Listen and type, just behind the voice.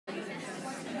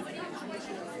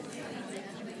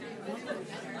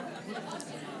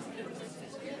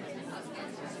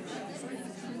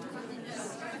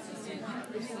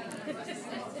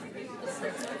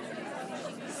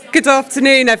Good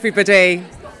afternoon, everybody.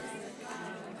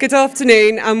 Good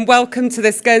afternoon, and welcome to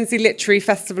this Guernsey Literary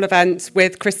Festival event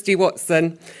with Christie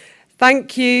Watson.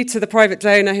 Thank you to the private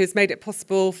donor who's made it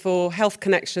possible for Health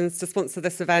Connections to sponsor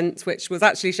this event, which was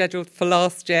actually scheduled for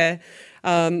last year,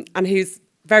 and who's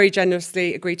very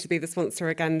generously agreed to be the sponsor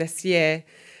again this year.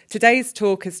 Today's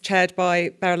talk is chaired by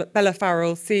Bella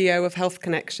Farrell, CEO of Health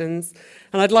Connections,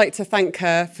 and I'd like to thank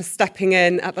her for stepping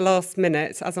in at the last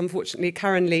minute, as unfortunately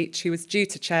Karen Leach, who was due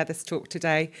to chair this talk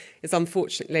today, is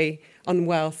unfortunately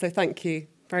unwell, so thank you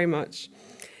very much.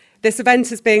 This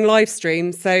event is being live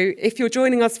streamed, so if you're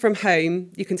joining us from home,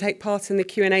 you can take part in the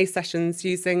Q&A sessions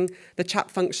using the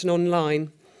chat function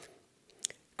online.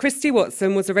 Christie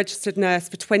Watson was a registered nurse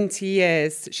for 20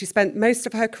 years. She spent most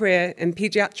of her career in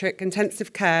paediatric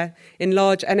intensive care in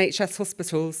large NHS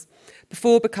hospitals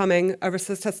before becoming a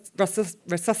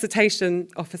resuscitation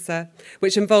officer,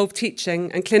 which involved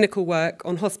teaching and clinical work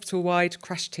on hospital-wide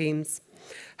crash teams.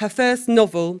 Her first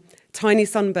novel, Tiny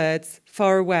Sunbirds,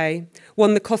 Far Away,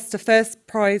 won the Costa First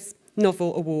Prize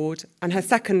Novel Award, and her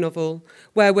second novel,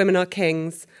 Where Women Are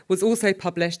Kings, was also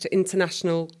published to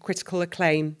international critical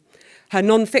acclaim. Her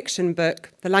non-fiction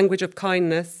book, The Language of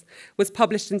Kindness, was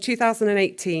published in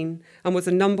 2018 and was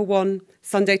a #1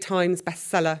 Sunday Times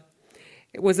bestseller.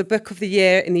 It was a book of the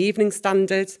year in the Evening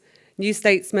Standard, New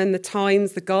Statesman, The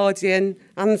Times, The Guardian,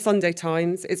 and the Sunday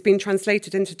Times. It's been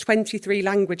translated into 23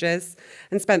 languages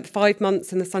and spent 5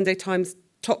 months in the Sunday Times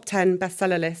top 10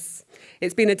 bestseller lists.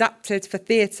 It's been adapted for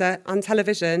theatre and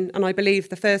television, and I believe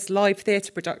the first live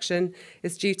theatre production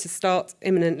is due to start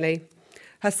imminently.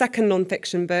 Her second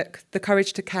non-fiction book, The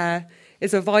Courage to Care,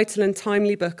 is a vital and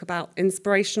timely book about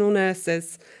inspirational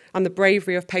nurses and the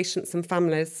bravery of patients and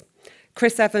families.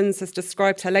 Chris Evans has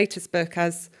described her latest book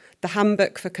as the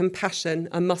Handbook for Compassion,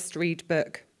 a must-read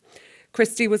book.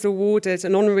 Christie was awarded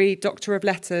an honorary Doctor of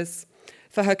Letters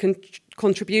for her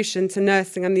contribution to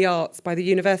nursing and the arts by the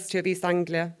University of East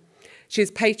Anglia. She is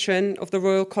patron of the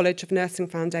Royal College of Nursing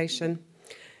Foundation.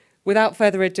 Without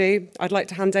further ado, I'd like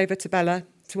to hand over to Bella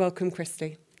to welcome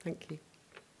Christie. Thank you.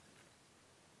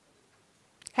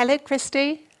 Hello,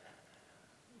 Christie.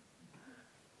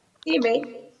 You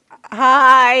me?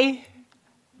 Hi.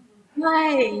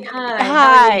 Hi.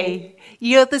 Hi.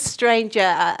 You're the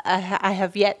stranger I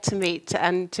have yet to meet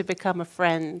and to become a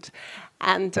friend.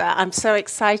 And I'm so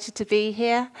excited to be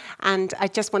here. And I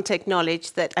just want to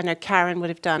acknowledge that I know Karen would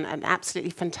have done an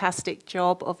absolutely fantastic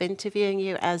job of interviewing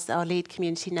you as our lead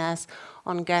community nurse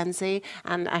on Guernsey.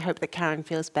 And I hope that Karen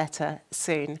feels better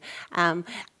soon. I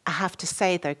have to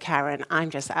say, though, Karen, I'm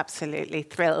just absolutely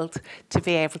thrilled to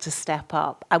be able to step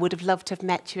up. I would have loved to have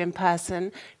met you in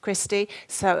person, Christie.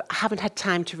 So I haven't had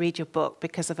time to read your book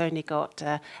because I've only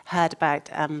heard about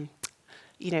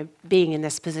being in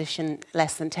this position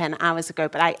less than 10 hours ago,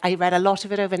 but I read a lot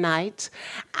of it overnight,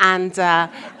 and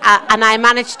I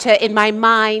managed to, in my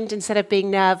mind, instead of being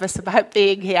nervous about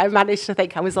being here, I managed to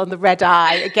think I was on the red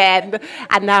eye again,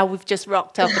 and now we've just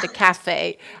rocked up at a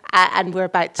cafe, and we're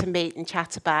about to meet and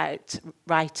chat about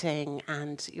writing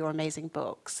and your amazing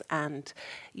books and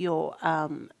your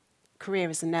career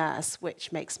as a nurse,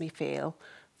 which makes me feel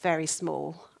very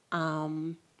small,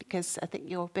 because I think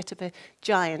you're a bit of a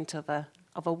giant of a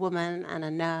woman and a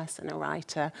nurse and a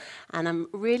writer. And I'm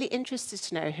really interested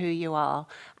to know who you are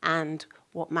and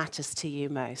what matters to you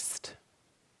most.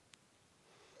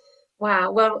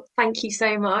 Wow. Well, thank you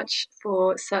so much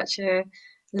for such a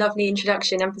lovely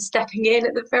introduction and for stepping in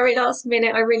at the very last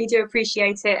minute. I really do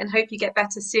appreciate it and hope you get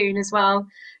better soon as well,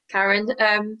 Karen.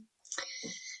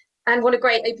 And what a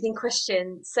great opening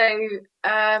question. So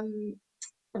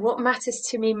what matters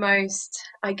to me most,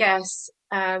 I guess,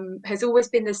 has always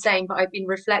been the same, but I've been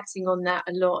reflecting on that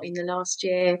a lot in the last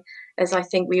year, as I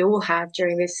think we all have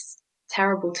during this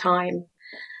terrible time.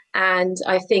 And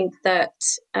I think that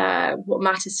what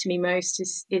matters to me most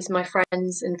is my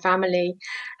friends and family.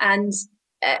 And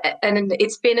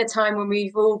it's been a time when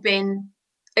we've all been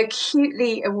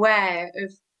acutely aware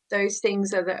of those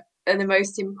things are the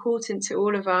most important to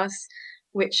all of us,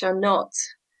 which are not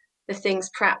the things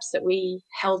perhaps that we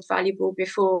held valuable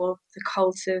before, the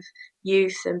cult of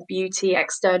youth and beauty,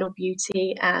 external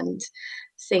beauty, and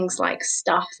things like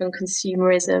stuff and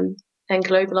consumerism and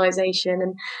globalization.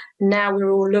 And now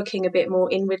we're all looking a bit more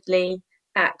inwardly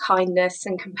at kindness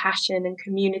and compassion and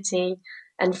community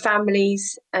and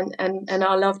families and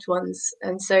our loved ones.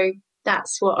 And so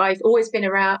that's what I've always been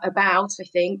about, I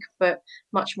think, but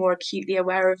much more acutely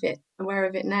aware of it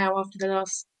now after the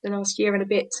last year and a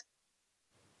bit.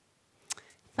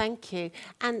 Thank you.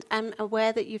 And I'm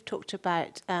aware that you've talked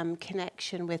about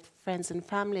connection with friends and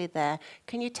family there.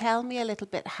 Can you tell me a little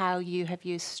bit how you have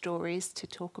used stories to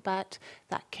talk about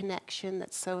that connection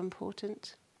that's so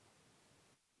important?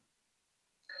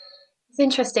 It's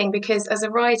interesting because as a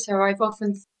writer, I've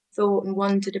often thought and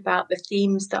wondered about the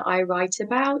themes that I write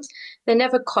about. They're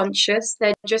never conscious,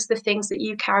 they're just the things that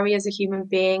you carry as a human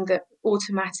being that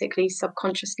automatically,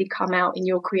 subconsciously come out in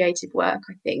your creative work,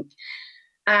 I think.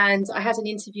 And I had an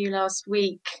interview last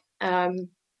week, and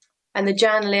the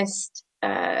journalist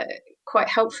quite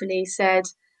helpfully said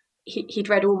he'd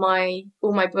read all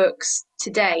my books to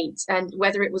date, and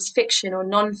whether it was fiction or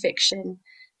non-fiction,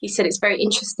 he said it's very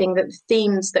interesting that the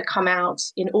themes that come out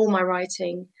in all my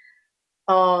writing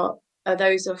are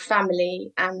those of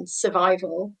family and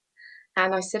survival.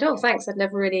 And I said, "Oh, thanks. I'd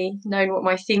never really known what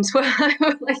my themes were."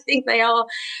 I think they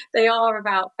are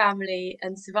about family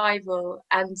and survival.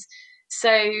 And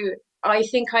so I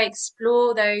think I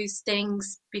explore those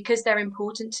things because they're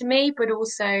important to me, but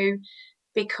also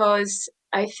because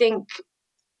I think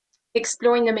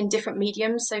exploring them in different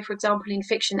mediums. So, for example, in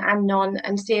fiction and non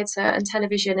and theatre and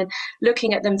television, and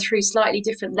looking at them through slightly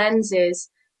different lenses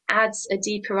adds a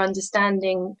deeper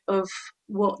understanding of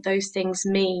what those things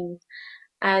mean.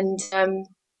 And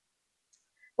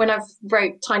when I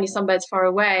wrote Tiny Sunbirds Far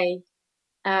Away,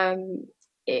 um,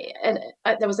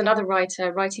 there was another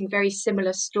writer writing very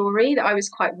similar story that I was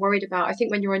quite worried about. I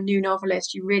think when you're a new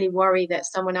novelist, you really worry that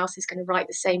someone else is going to write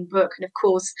the same book. And of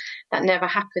course, that never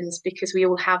happens because we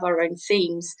all have our own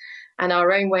themes, and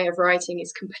our own way of writing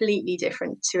is completely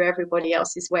different to everybody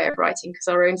else's way of writing because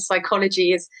our own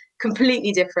psychology is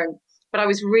completely different. But I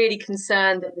was really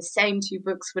concerned that the same two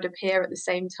books would appear at the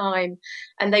same time,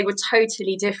 and they were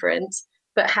totally different,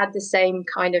 but had the same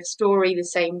kind of story, the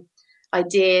same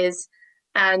ideas.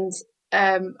 And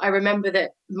I remember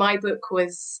that my book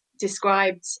was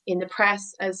described in the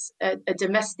press as a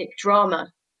domestic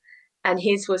drama, and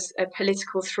his was a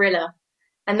political thriller.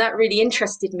 And that really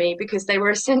interested me because they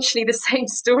were essentially the same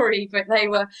story, but they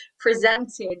were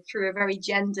presented through a very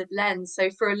gendered lens. So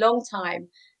for a long time,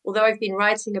 although I've been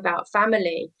writing about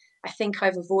family, I think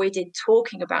I've avoided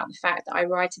talking about the fact that I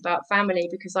write about family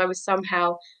because I was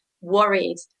somehow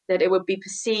worried that it would be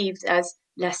perceived as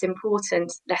less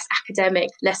important, less academic,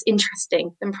 less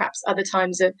interesting than perhaps other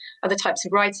types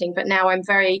of writing. But now I'm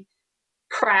very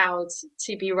proud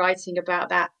to be writing about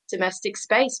that domestic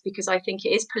space because I think it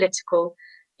is political,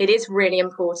 it is really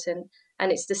important,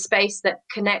 and it's the space that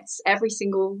connects every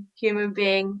single human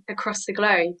being across the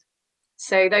globe.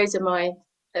 So those are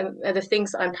the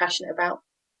things that I'm passionate about.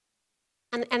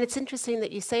 And it's interesting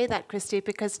that you say that, Christie,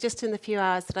 because just in the few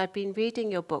hours that I've been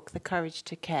reading your book, The Courage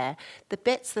to Care, the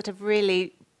bits that have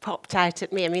really popped out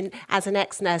at me, I mean, as an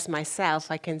ex-nurse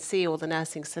myself, I can see all the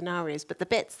nursing scenarios, but the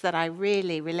bits that I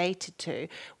really related to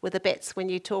were the bits when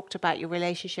you talked about your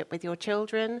relationship with your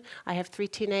children. I have 3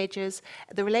 teenagers.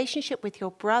 The relationship with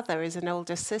your brother as an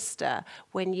older sister,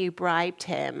 when you bribed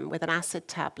him with an acid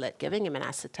tablet, giving him an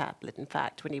acid tablet, in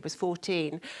fact, when he was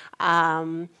 14,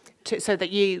 so that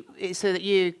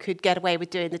you could get away with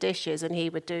doing the dishes and he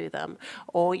would do them,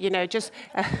 or just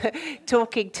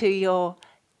talking to your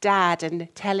dad and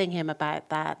telling him about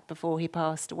that before he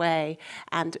passed away,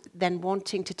 and then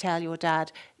wanting to tell your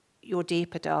dad your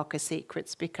deeper, darker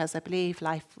secrets, because I believe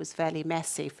life was fairly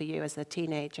messy for you as a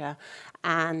teenager.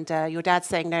 And your dad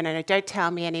saying, no, don't tell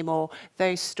me anymore.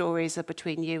 Those stories are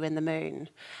between you and the moon.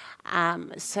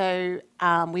 So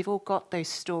we've all got those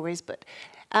stories, but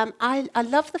I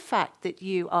love the fact that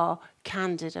you are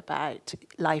candid about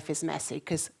life is messy,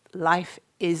 because life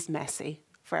is messy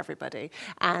for everybody.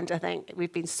 And I think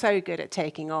we've been so good at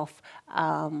taking off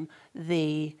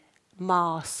the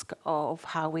mask of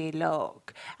how we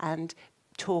look and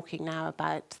talking now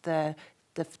about the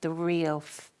real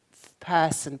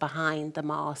person behind the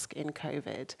mask in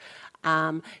COVID.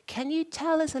 Can you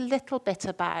tell us a little bit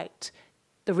about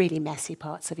the really messy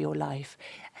parts of your life?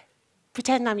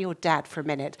 Pretend I'm your dad for a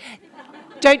minute.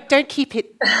 Don't keep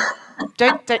it.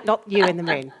 Don't not you in the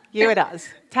moon. You and us.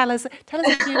 Tell us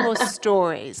a few more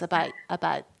stories about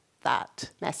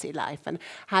that messy life and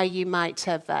how you might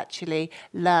have actually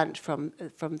learnt from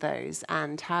those,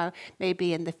 and how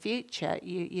maybe in the future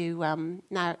you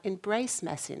now embrace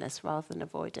messiness rather than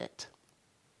avoid it.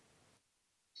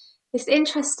 It's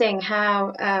interesting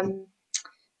how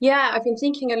yeah, I've been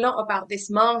thinking a lot about this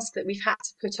mask that we've had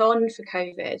to put on for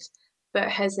COVID, but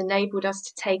has enabled us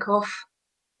to take off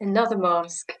another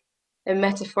mask, a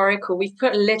metaphorical. We've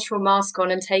put a literal mask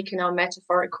on and taken our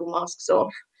metaphorical masks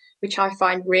off, which I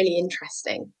find really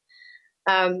interesting.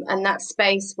 And that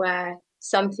space where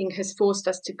something has forced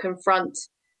us to confront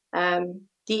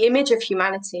the image of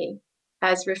humanity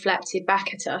as reflected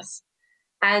back at us.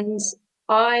 And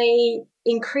I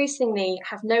increasingly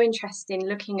have no interest in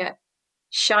looking at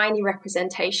shiny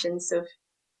representations of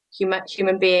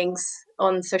human beings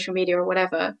on social media or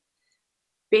whatever,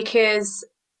 because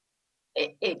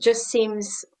it just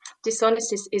seems,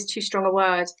 dishonest is too strong a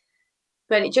word,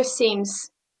 but it just seems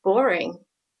boring,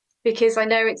 because I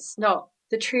know it's not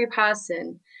the true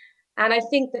person. And I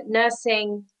think that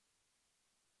nursing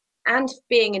and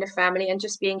being in a family and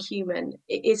just being human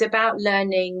is about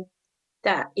learning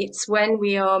that it's when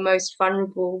we are most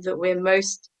vulnerable that we're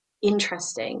most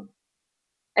interesting.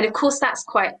 And of course, that's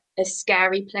quite a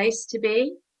scary place to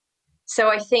be. So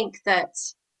I think that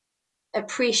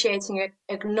appreciating,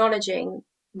 acknowledging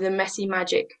the messy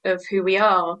magic of who we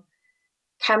are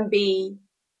can be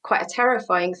quite a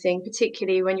terrifying thing,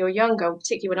 particularly when you're younger,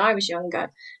 particularly when I was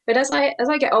younger. But as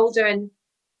I get older and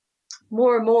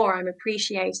more, I'm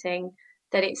appreciating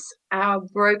that it's our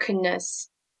brokenness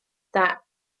that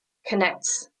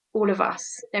connects all of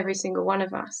us, every single one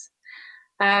of us.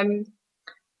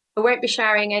 I won't be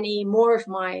sharing any more of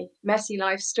my messy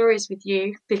life stories with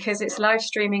you because it's live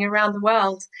streaming around the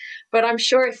world. But I'm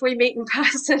sure if we meet in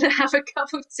person and have a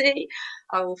cup of tea,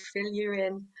 I will fill you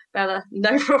in, Bella.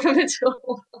 No problem at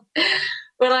all.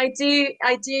 But I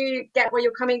do get where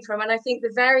you're coming from, and I think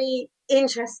the very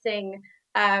interesting,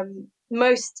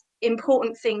 most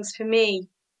important things for me,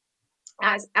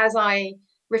 as I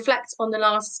reflect on the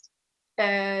last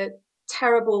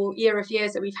terrible year of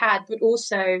years that we've had, but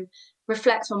also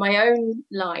reflect on my own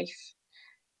life,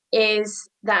 is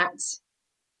that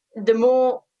the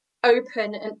more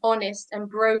open and honest and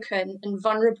broken and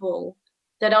vulnerable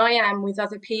that I am with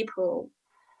other people,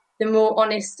 the more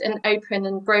honest and open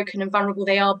and broken and vulnerable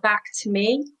they are back to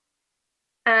me.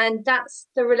 And that's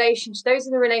the relationship. Those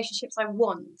are the relationships I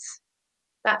want.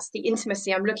 That's the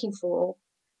intimacy I'm looking for.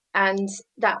 And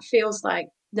that feels like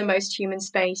the most human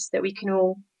space that we can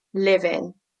all live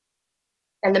in,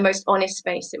 and the most honest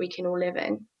space that we can all live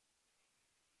in.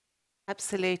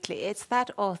 Absolutely. It's that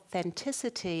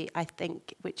authenticity, I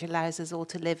think, which allows us all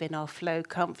to live in our flow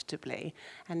comfortably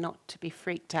and not to be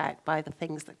freaked out by the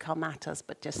things that come at us,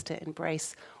 but just to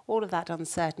embrace all of that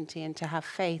uncertainty and to have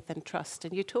faith and trust.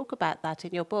 And you talk about that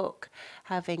in your book,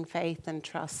 having faith and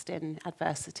trust in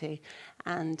adversity,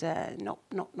 and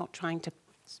not trying to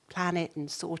plan it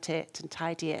and sort it and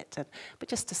tidy it, but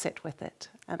just to sit with it.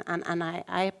 And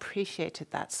I appreciated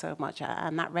that so much,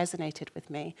 and that resonated with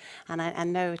me. And I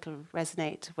know it'll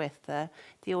resonate with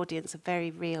the audience of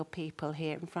very real people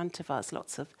here in front of us,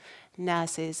 lots of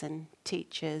nurses and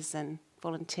teachers and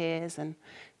volunteers and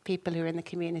people who are in the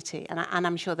community. And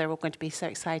I'm sure they're all going to be so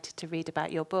excited to read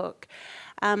about your book.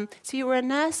 So you were a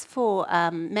nurse for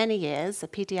many years, a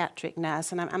paediatric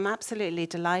nurse, and I'm absolutely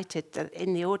delighted that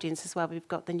in the audience as well, we've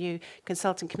got the new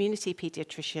consultant community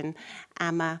paediatrician,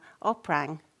 Amma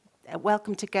Oprang.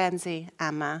 Welcome to Guernsey,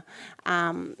 Amma.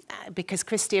 Because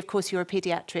Christie, of course, you're a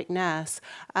paediatric nurse.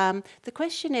 The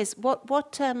question is,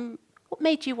 what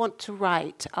made you want to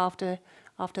write after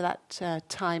that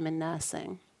time in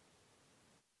nursing?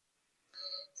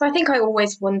 So I think I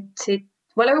always wanted,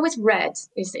 well, I always read,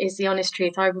 is the honest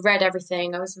truth. I read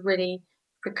everything. I was really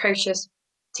precocious,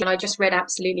 and I just read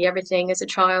absolutely everything as a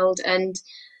child. And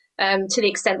to the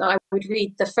extent that I would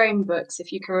read the phone books,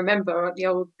 if you can remember, the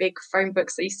old big phone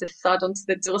books that used to thud onto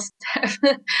the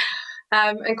doorstep.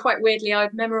 And quite weirdly,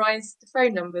 I'd memorized the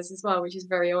phone numbers as well, which is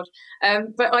very odd.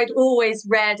 But I'd always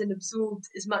read and absorbed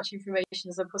as much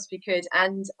information as I possibly could.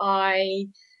 And I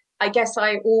guess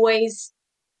I always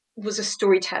was a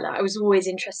storyteller. I was always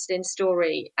interested in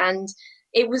story, and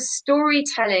it was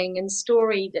storytelling and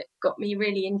story that got me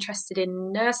really interested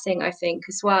in nursing, I think,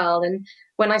 as well. And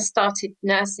when I started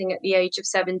nursing at the age of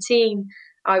 17,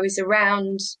 I was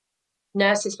around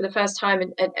nurses for the first time,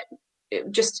 and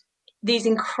just these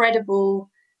incredible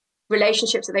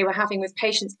relationships that they were having with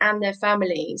patients and their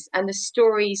families, and the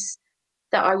stories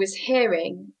that I was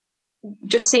hearing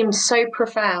just seemed so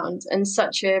profound and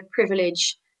such a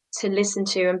privilege to listen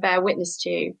to and bear witness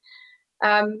to.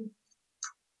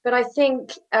 But I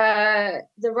think the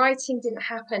writing didn't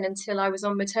happen until I was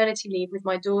on maternity leave with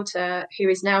my daughter, who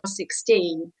is now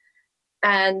 16.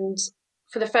 And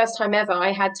for the first time ever,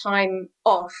 I had time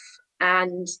off,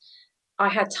 and I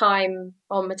had time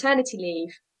on maternity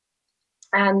leave.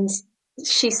 And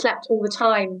she slept all the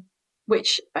time,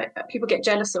 which people get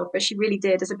jealous of, but she really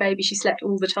did. As a baby, she slept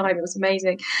all the time. It was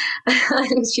amazing.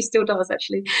 And she still does,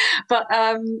 actually. But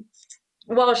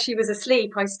while she was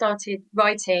asleep, I started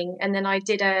writing, and then I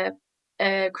did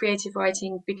a creative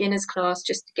writing beginners class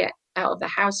just to get out of the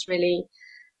house, really.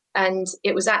 And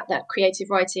it was at that creative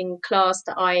writing class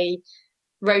that I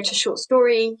wrote a short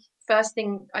story, first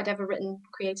thing I'd ever written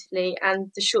creatively,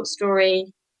 and the short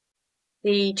story,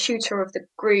 the tutor of the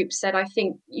group said, I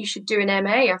think you should do an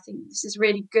MA. I think this is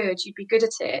really good. You'd be good at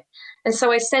it. And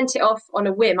so I sent it off on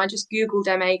a whim. I just Googled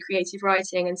MA creative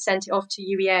writing and sent it off to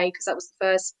UEA because that was the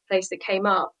first place that came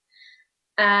up,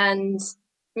 and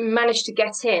managed to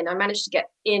get in. I managed to get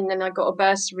in and I got a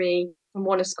bursary and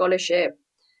won a scholarship.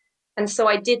 And so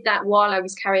I did that while I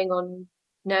was carrying on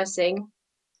nursing.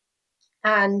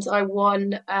 And I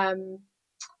won,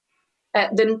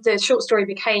 the short story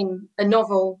became a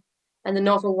novel, and the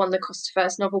novel won the Costa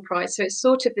First Novel Prize. So it's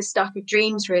sort of the stuff of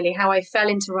dreams, really, how I fell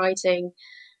into writing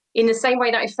in the same way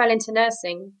that I fell into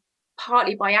nursing,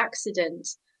 partly by accident,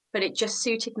 but it just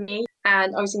suited me.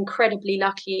 And I was incredibly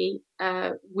lucky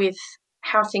with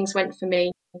how things went for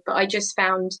me. But I just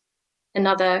found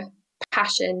another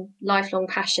passion, lifelong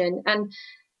passion, and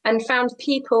found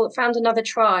another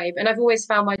tribe. And I've always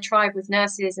found my tribe with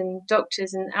nurses and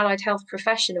doctors and allied health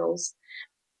professionals.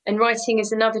 And writing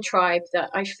is another tribe that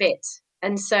I fit.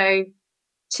 And so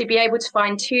to be able to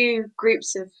find two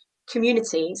groups of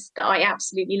communities that I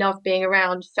absolutely love being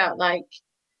around felt like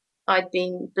I'd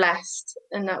been blessed.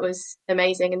 And that was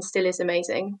amazing and still is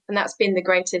amazing. And that's been the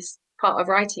greatest part of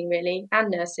writing, really,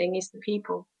 and nursing, is the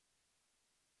people.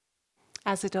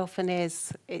 As it often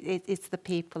is, it's the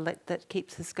people that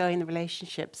keeps us going, the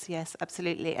relationships, yes,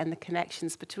 absolutely, and the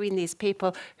connections between these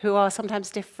people who are sometimes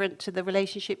different to the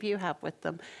relationship you have with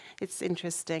them. It's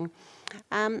interesting.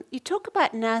 You talk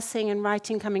about nursing and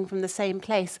writing coming from the same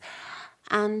place.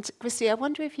 And Christie, I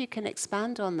wonder if you can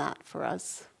expand on that for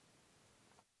us.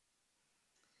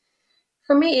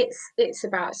 For me, it's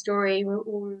about story. We're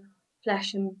all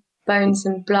flesh and bones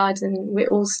and blood, and we're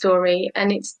all story,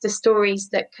 and it's the stories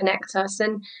that connect us.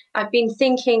 And I've been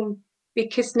thinking,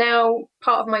 because now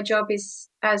part of my job is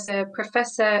as a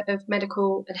professor of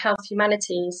medical and health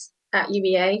humanities at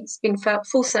UEA. It's been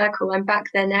full circle. I'm back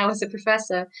there now as a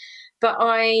professor, but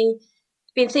I've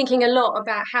been thinking a lot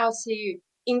about how to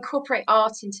incorporate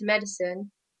art into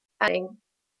medicine,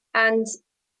 and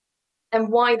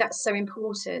why that's so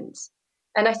important.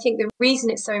 And I think the reason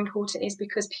it's so important is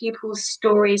because people's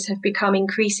stories have become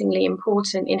increasingly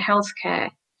important in healthcare.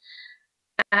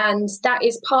 And that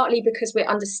is partly because we're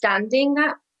understanding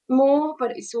that more,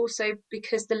 but it's also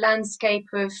because the landscape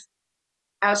of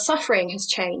our suffering has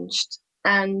changed,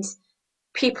 and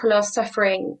people are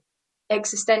suffering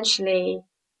existentially.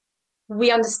 We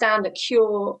understand that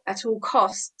cure at all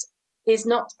costs is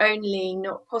not only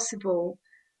not possible,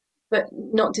 but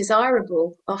not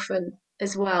desirable often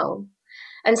as well.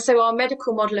 And so our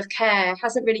medical model of care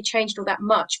hasn't really changed all that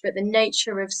much, but the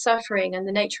nature of suffering and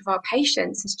the nature of our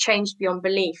patients has changed beyond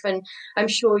belief. And I'm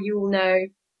sure you all know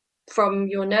from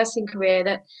your nursing career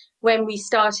that when we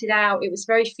started out, it was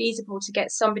very feasible to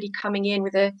get somebody coming in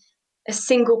with a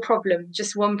single problem,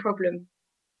 just one problem.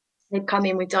 They'd come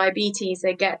in with diabetes,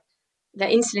 they'd get their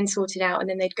insulin sorted out, and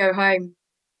then they'd go home.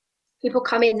 People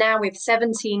come in now with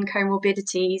 17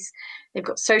 comorbidities. They've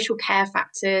got social care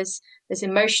factors. There's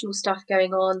emotional stuff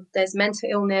going on. There's mental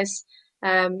illness.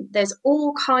 There's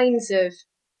all kinds of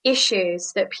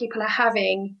issues that people are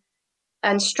having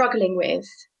and struggling with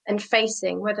and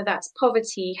facing, whether that's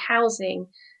poverty, housing,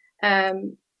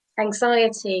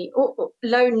 anxiety, or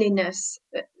loneliness,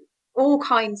 all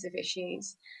kinds of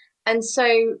issues. And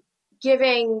so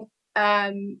giving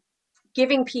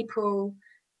people,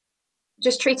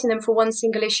 just treating them for one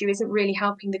single issue isn't really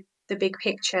helping the big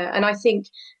picture. And I think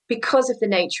because of the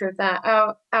nature of that,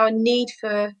 our need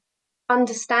for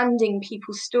understanding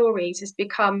people's stories has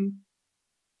become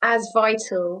as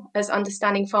vital as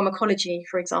understanding pharmacology,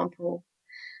 for example.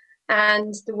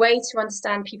 And the way to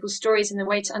understand people's stories and the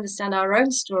way to understand our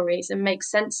own stories and make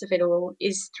sense of it all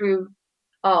is through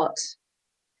art.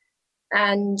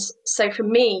 And so for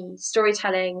me,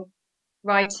 storytelling,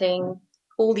 writing,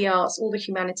 all the arts, all the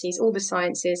humanities, all the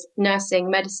sciences, nursing,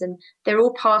 medicine, they're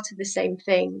all part of the same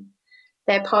thing.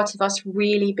 They're part of us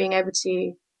really being able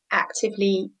to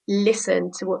actively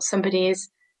listen to what somebody is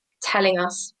telling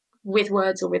us, with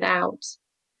words or without.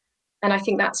 And I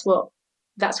think that's what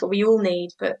we all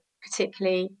need, but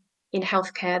particularly in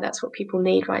healthcare, that's what people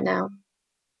need right now.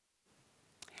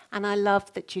 And I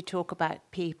love that you talk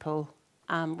about people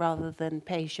rather than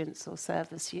patients or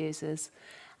service users.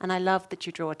 And I love that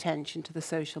you draw attention to the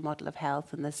social model of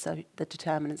health and the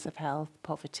determinants of health,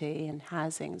 poverty and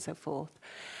housing and so forth.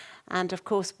 And of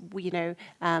course,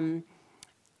 I'm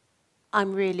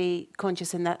really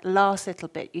conscious in that last little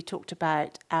bit you talked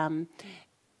about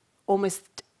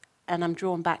almost, and I'm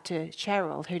drawn back to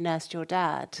Cheryl, who nursed your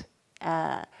dad,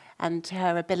 and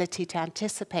her ability to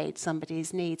anticipate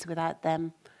somebody's needs without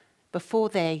them, before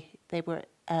they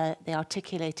they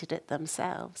articulated it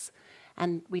themselves.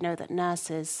 And we know that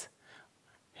nurses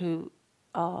who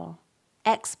are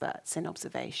experts in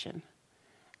observation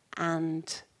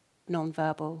and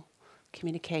non-verbal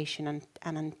communication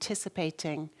and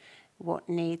anticipating what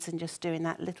needs and just doing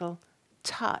that little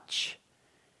touch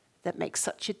that makes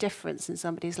such a difference in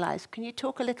somebody's life. Can you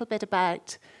talk a little bit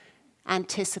about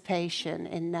anticipation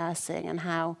in nursing and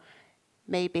how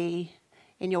maybe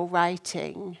in your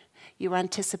writing you're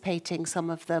anticipating some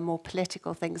of the more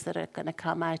political things that are going to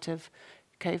come out of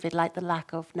COVID, like the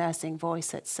lack of nursing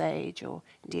voice at Sage, or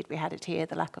indeed we had it here,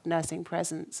 the lack of nursing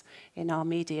presence in our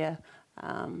media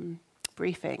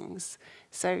briefings.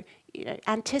 So, you know,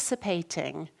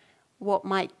 anticipating what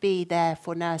might be there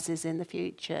for nurses in the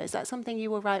future. Is that something you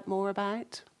will write more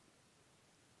about?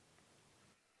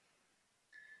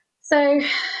 So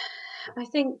I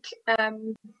think I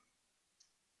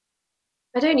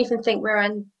don't even think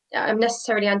I'm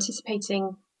necessarily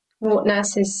anticipating what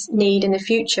nurses need in the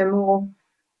future, more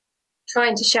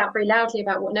trying to shout very loudly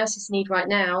about what nurses need right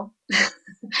now,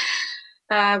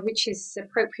 which is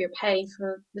appropriate pay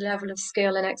for the level of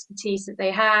skill and expertise that they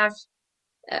have,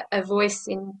 a voice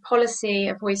in policy,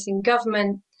 a voice in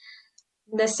government.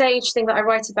 The SAGE thing that I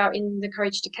write about in The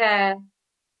Courage to Care,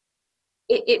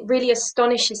 it really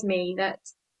astonishes me that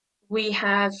we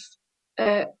have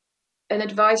an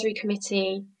advisory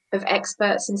committee of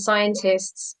experts and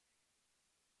scientists,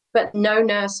 but no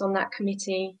nurse on that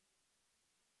committee.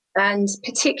 And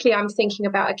particularly, I'm thinking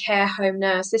about a care home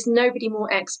nurse. There's nobody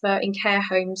more expert in care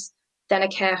homes than a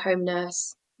care home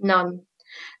nurse. None.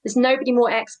 There's nobody more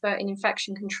expert in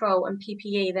infection control and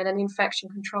PPE than an infection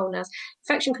control nurse.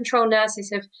 Infection control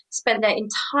nurses have spent their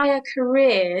entire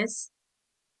careers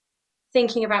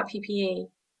thinking about PPE.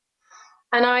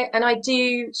 And I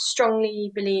do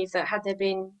strongly believe that had there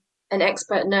been an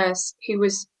expert nurse who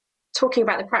was talking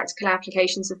about the practical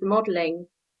applications of the modelling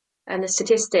and the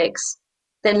statistics,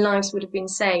 then lives would have been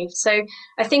saved. So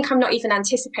I think I'm not even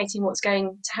anticipating what's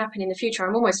going to happen in the future.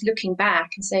 I'm almost looking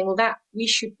back and saying, well, that we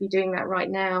should be doing that right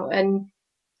now. And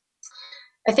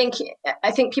I think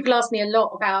people ask me a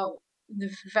lot about the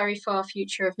very far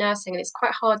future of nursing, and it's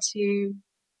quite hard to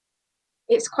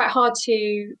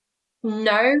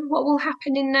know what will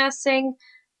happen in nursing.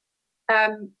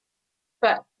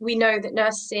 But we know that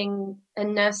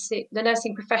the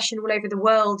nursing profession all over the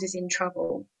world is in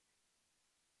trouble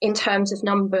in terms of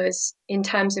numbers, in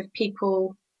terms of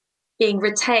people being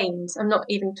retained. I'm not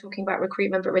even talking about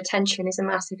recruitment, but retention is a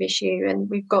massive issue. And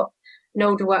we've got an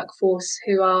older workforce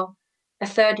who are, a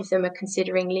third of them are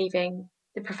considering leaving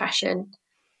the profession.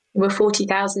 There were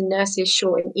 40,000 nurses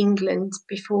short in England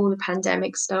before the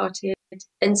pandemic started.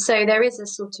 And so there is a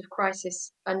sort of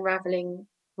crisis unraveling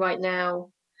right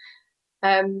now.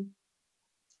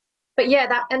 But yeah,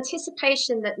 that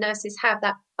anticipation that nurses have,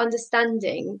 that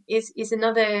understanding is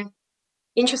another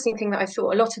interesting thing that I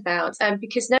thought a lot about,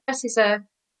 because nurses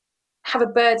have a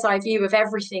bird's eye view of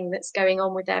everything that's going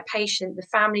on with their patient, the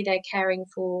family they're caring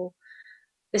for,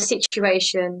 the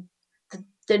situation,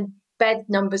 the bed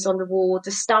numbers on the ward,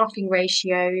 the staffing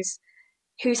ratios,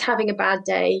 who's having a bad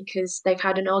day because they've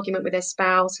had an argument with their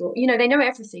spouse, or, you know, they know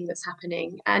everything that's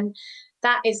happening, and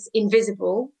that is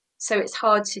invisible. So it's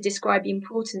hard to describe the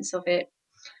importance of it.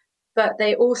 But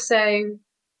there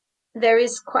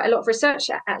is quite a lot of research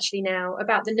actually now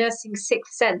about the nursing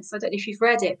sixth sense. I don't know if you've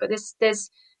read it, but there's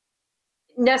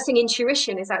nursing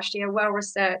intuition is actually a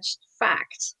well-researched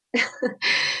fact.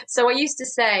 So I used to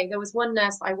say, there was one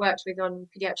nurse I worked with on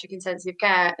pediatric intensive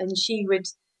care, and she would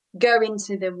go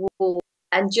into the ward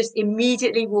and just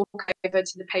immediately walk over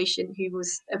to the patient who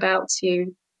was about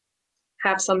to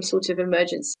have some sort of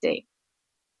emergency.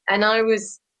 And I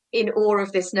was in awe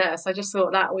of this nurse. I just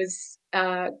thought that was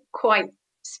quite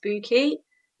spooky,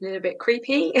 a little bit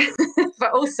creepy,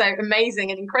 but also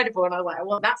amazing and incredible. And I was like, I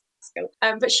want that skill.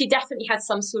 But she definitely had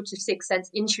some sort of sixth sense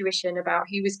intuition about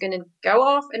who was going to go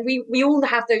off. And we all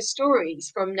have those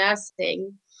stories from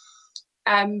nursing.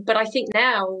 But I think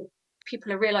now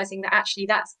people are realizing that actually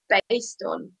that's based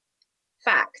on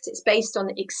fact. It's based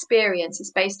on experience.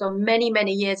 It's based on many,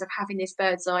 many years of having this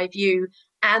bird's eye view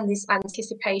and this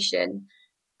anticipation,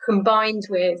 combined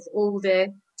with all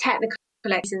the technical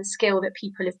and skill that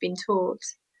people have been taught.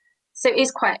 So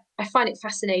I find it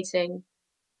fascinating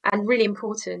and really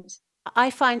important.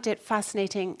 I find it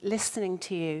fascinating listening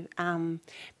to you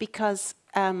because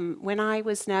when I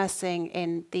was nursing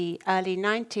in the early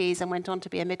 90s and went on to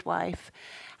be a midwife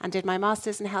and did my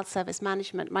master's in health service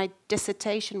management, my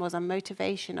dissertation was on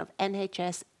motivation of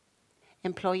NHS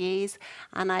employees,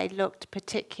 and I looked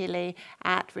particularly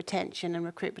at retention and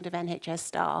recruitment of NHS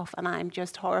staff, and I'm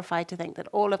just horrified to think that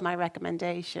all of my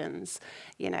recommendations,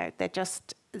 you know, they're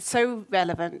just so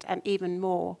relevant and even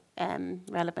more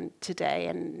relevant today,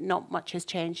 and not much has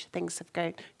changed. Things have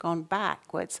gone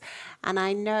backwards. And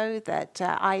I know that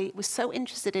I was so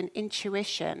interested in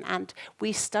intuition, and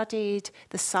we studied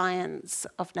the science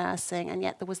of nursing, and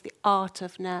yet there was the art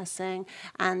of nursing,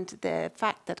 and the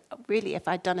fact that really if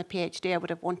I'd done a PhD, I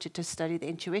would have wanted to study the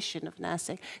intuition of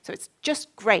nursing. So it's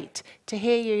just great to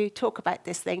hear you talk about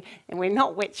this thing, and we're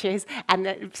not witches, and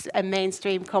it's a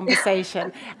mainstream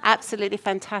conversation. Absolutely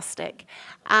fantastic.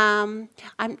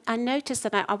 I noticed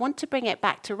that I want to bring it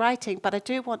back to writing, but I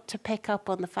do want to pick up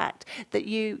on the fact that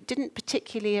you didn't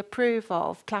particularly approve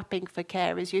of clapping for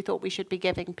carers. You thought we should be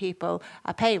giving people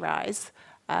a pay rise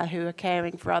who are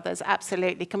caring for others.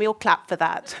 Absolutely. Can we all clap for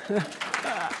that?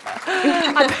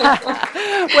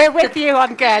 We're with you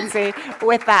on Guernsey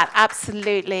with that.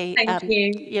 Absolutely. Thank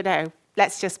you. You know,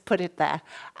 let's just put it there.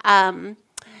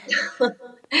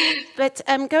 But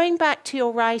going back to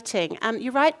your writing,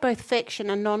 you write both fiction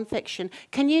and non-fiction.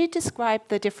 Can you describe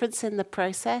the difference in the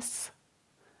process?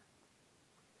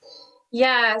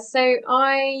 Yeah, so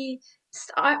I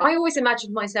always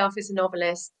imagined myself as a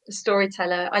novelist, a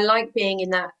storyteller. I like being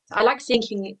in that. I like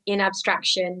thinking in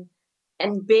abstraction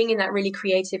and being in that really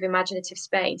creative, imaginative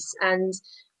space. And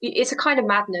it's a kind of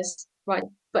madness, right?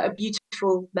 But a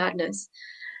beautiful madness.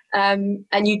 And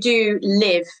you do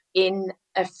live in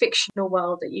a fictional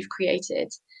world that you've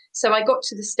created. So I got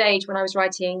to the stage when I was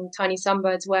writing Tiny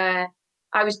Sunbirds where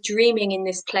I was dreaming in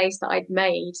this place that I'd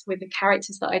made with the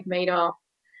characters that I'd made up.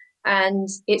 And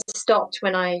it stopped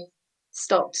when I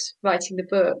stopped writing the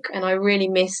book, and I really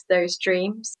missed those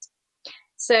dreams.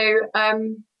 So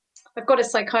I've got a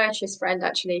psychiatrist friend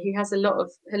actually who has a lot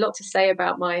to say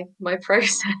about my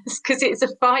process, because it's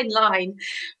a fine line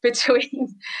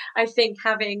between, I think,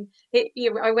 having it.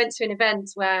 You know, I went to an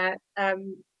event where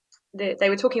they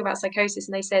were talking about psychosis,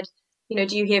 and they said, you know,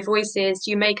 do you hear voices?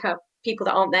 Do you make up people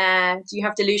that aren't there? Do you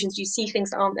have delusions? Do you see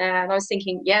things that aren't there? And I was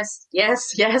thinking, yes,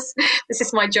 yes, yes. This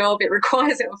is my job. It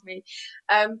requires it of me.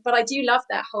 But I do love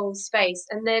that whole space.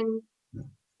 And then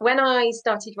when I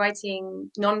started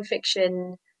writing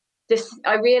nonfiction,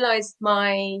 I realized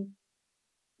my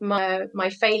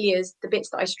failures, the bits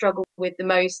that I struggle with the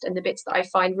most and the bits that I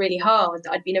find really hard,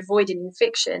 that I'd been avoiding in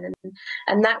fiction.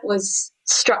 And that was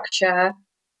structure,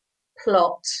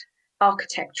 plot,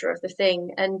 architecture of the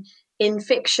thing. And in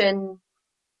fiction,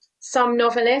 some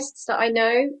novelists that I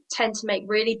know tend to make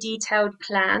really detailed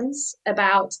plans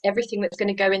about everything that's going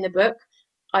to go in the book.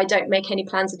 I don't make any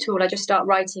plans at all. I just start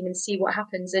writing and see what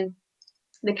happens. And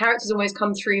the characters almost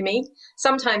come through me.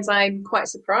 Sometimes I'm quite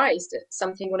surprised at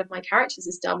something one of my characters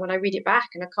has done when I read it back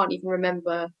and I can't even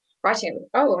remember writing it.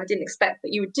 Oh, I didn't expect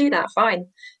that you would do that. Fine.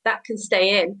 That can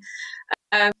stay in.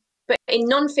 But in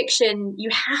nonfiction,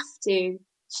 you have to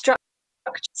structure.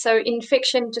 So in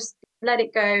fiction, just let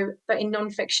it go. But in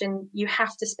nonfiction, you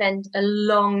have to spend a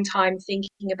long time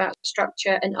thinking about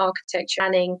structure and architecture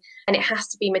planning, and it has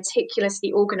to be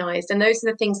meticulously organized. And those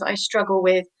are the things that I struggle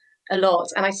with a lot,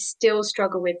 and I still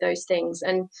struggle with those things.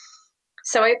 And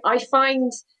so I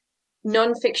find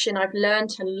nonfiction, I've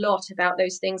learned a lot about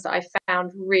those things that I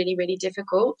found really, really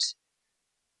difficult.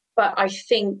 But I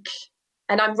think,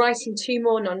 and I'm writing 2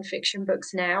 more nonfiction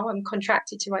books now. I'm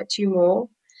contracted to write 2 more.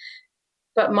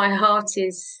 But my heart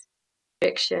is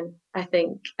fiction, I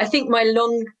think. I think my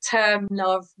long-term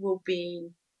love will be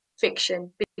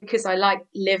fiction, because I like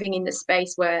living in the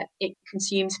space where it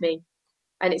consumes me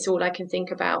and it's all I can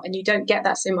think about. And you don't get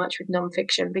that so much with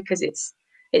nonfiction, because it's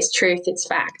truth, it's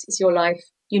fact, it's your life.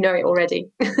 You know it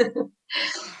already.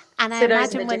 And so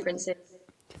those are the differences.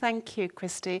 Thank you,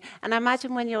 Christie. And I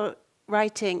imagine when you're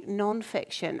writing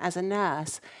nonfiction as a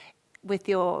nurse, with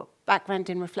your background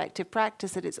in reflective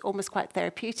practice, that it's almost quite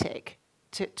therapeutic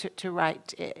to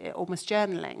write, almost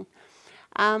journaling.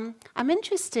 I'm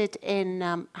interested in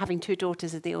having 2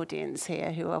 daughters in the audience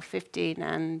here who are 15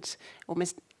 and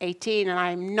almost 18, and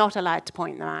I'm not allowed to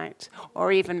point them out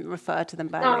or even refer to them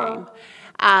by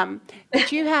name.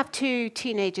 But you have 2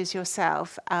 teenagers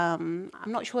yourself. I'm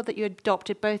not sure that you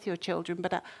adopted both your children,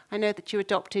 but I know that you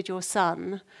adopted your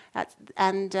son.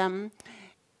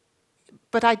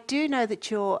 But I do know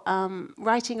that you're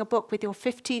writing a book with your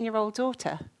 15-year-old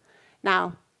daughter.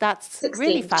 Now, that's 16,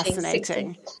 really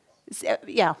fascinating.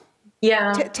 Yeah.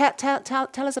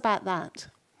 Tell us about that.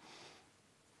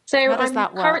 So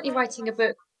I'm currently writing a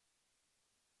book.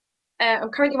 I'm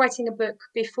currently writing a book.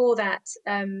 Before that,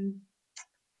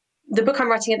 the book I'm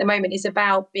writing at the moment is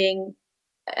about being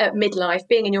at midlife,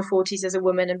 being in your 40s as a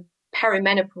woman and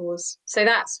perimenopause. So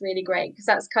that's really great, because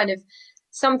that's kind of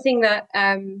something that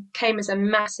came as a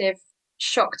massive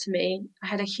shock to me. I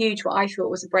had a huge, what I thought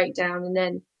was a breakdown, and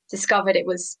then discovered it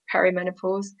was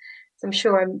perimenopause. So I'm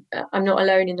sure I'm not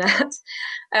alone in that.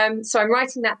 So I'm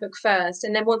writing that book first,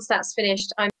 and then once that's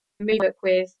finished, I'm moving book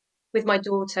with my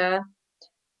daughter,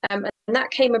 and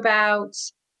that came about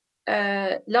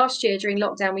last year during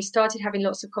lockdown. We started having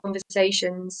lots of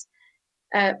conversations,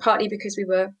 partly because we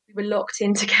were locked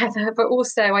in together, but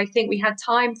also I think we had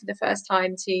time for the first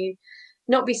time to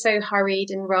not be so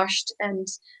hurried and rushed and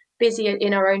busy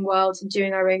in our own worlds and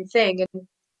doing our own thing. And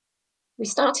we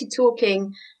started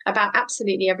talking about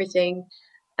absolutely everything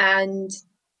and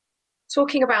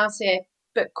talking about it,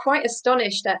 but quite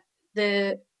astonished at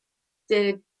the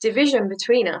division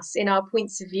between us in our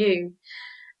points of view.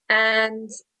 And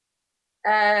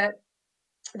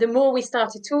the more we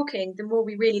started talking, the more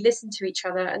we really listened to each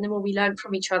other, and the more we learned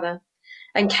from each other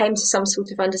and came to some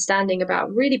sort of understanding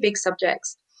about really big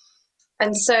subjects.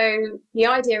 And so the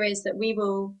idea is that we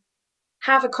will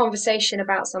have a conversation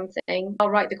about something. I'll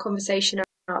write the conversation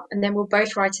up, and then we'll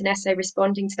both write an essay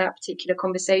responding to that particular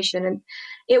conversation. And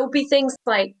it will be things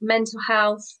like mental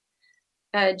health,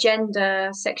 gender,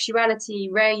 sexuality,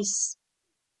 race,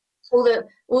 all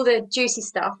the juicy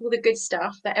stuff, all the good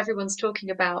stuff that everyone's talking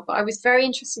about. But I was very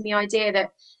interested in the idea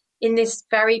that in this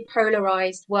very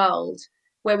polarized world,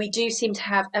 where we do seem to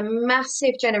have a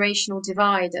massive generational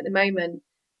divide at the moment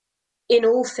in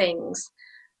all things,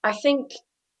 I think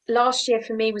last year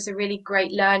for me was a really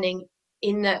great learning,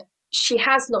 in that she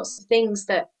has lots of things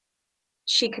that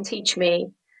she can teach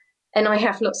me, and I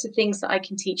have lots of things that I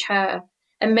can teach her.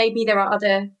 And maybe there are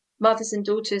other mothers and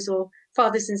daughters or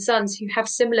fathers and sons who have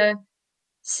similar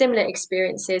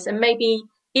experiences, and maybe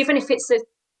even if it's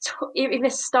even a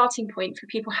starting point for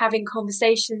people having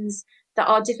conversations that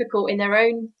are difficult in their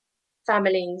own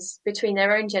families, between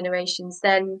their own generations,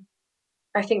 then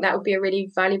I think that would be a really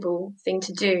valuable thing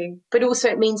to do. But also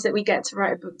it means that we get to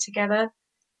write a book together,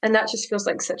 and that just feels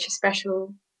like such a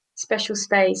special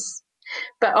space.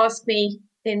 But ask me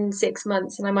in 6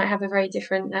 months and I might have a very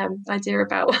different idea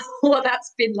about what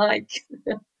that's been like.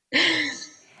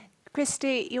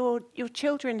 Christie, your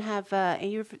children have,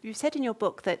 you've said in your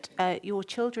book that your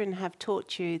children have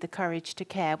taught you the courage to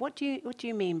care. What do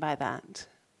you mean by that?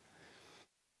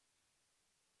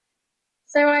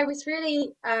 So I was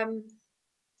really,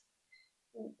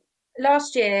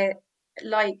 last year,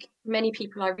 like many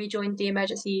people, I rejoined the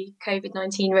emergency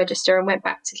COVID-19 register and went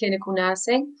back to clinical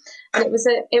nursing. And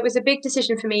it was a big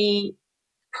decision for me,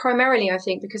 primarily, I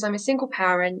think, because I'm a single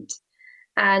parent.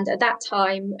 And at that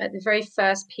time, at the very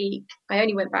first peak, I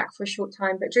only went back for a short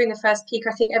time, but during the first peak,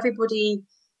 I think everybody,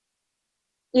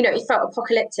 it felt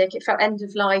apocalyptic. It felt end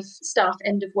of life stuff,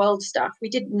 end of world stuff. We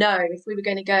didn't know if we were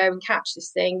going to go and catch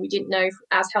this thing. We didn't know if,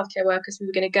 as healthcare workers, we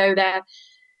were going to go there,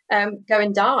 go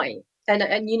and die. And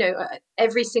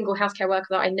every single healthcare worker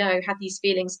that I know had these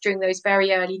feelings during those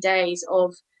very early days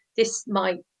of this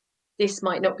might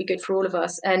not be good for all of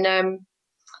us. And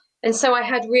so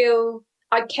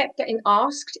I kept getting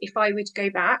asked if I would go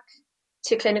back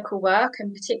to clinical work,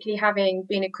 and particularly having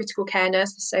been a critical care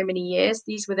nurse for so many years,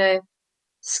 these were the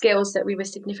skills that we were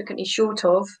significantly short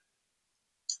of.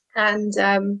 And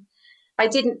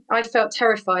I felt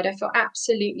terrified. I felt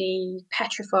absolutely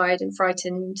petrified and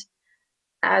frightened,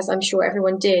 as I'm sure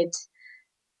everyone did.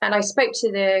 And I spoke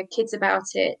to the kids about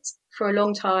it for a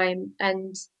long time,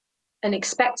 and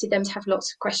expected them to have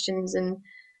lots of questions and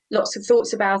lots of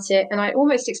thoughts about it. And I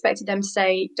almost expected them to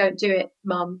say, "Don't do it,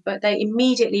 Mum." But they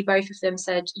immediately, both of them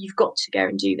said, "You've got to go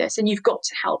and do this, and you've got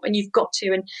to help, and you've got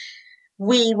to, and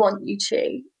we want you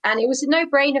to." And it was a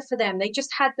no-brainer for them. They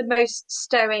just had the most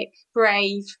stoic,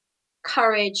 brave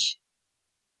courage.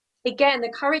 Again, the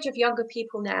courage of younger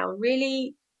people now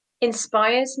really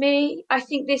inspires me. I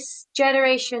think this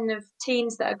generation of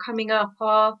teens that are coming up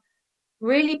are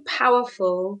really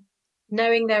powerful,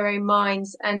 knowing their own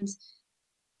minds, and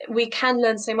we can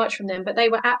learn so much from them. But they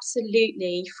were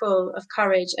absolutely full of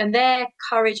courage, and their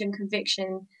courage and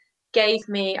conviction gave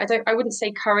me, I wouldn't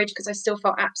say courage, because I still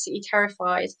felt absolutely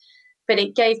terrified, but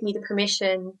it gave me the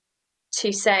permission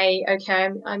to say, okay,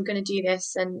 I'm going to do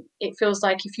this. And it feels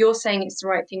like if you're saying it's the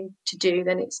right thing to do,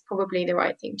 then it's probably the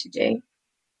right thing to do.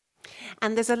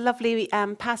 And there's a lovely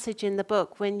passage in the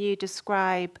book when you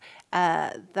describe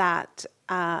that,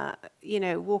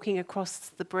 walking across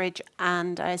the bridge,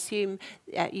 and I assume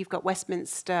you've got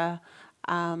Westminster,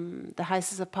 the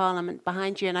Houses of Parliament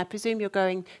behind you, and I presume you're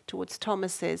going towards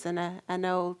Thomas's, and an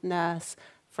old nurse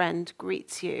friend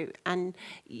greets you, and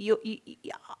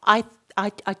I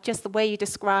just the way you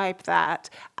describe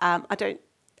that,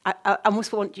 I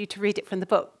almost want you to read it from the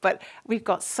book, but we've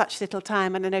got such little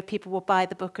time, and I know people will buy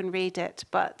the book and read it,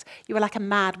 but you were like a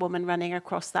mad woman running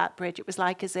across that bridge. It was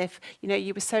like as if, you know,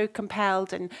 you were so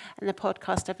compelled, and the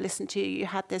podcast I've listened to, you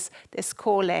had this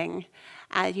calling.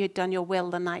 You had done your will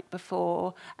the night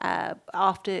before,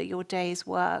 after your day's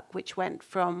work, which went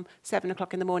from 7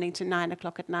 o'clock in the morning to 9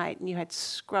 o'clock at night, and you had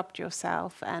scrubbed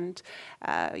yourself and,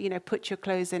 you know, put your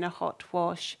clothes in a hot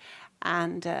wash.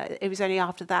 And it was only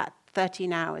after that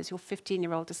 13 hours, your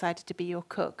 15-year-old decided to be your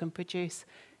cook and produce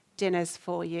dinners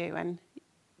for you and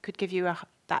could give you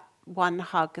that one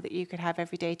hug that you could have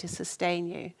every day to sustain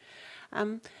you.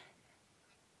 I'm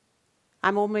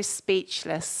almost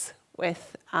speechless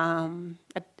with,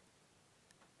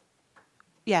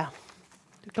 yeah,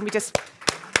 can we just...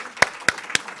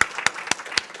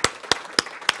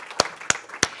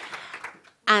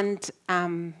 And,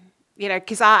 you know,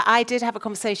 because I did have a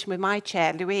conversation with my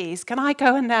chair, Louise, can I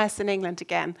go and nurse in England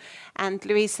again? And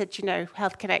Louise said, you know,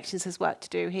 Health Connections has work to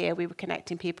do here. We were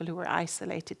connecting people who were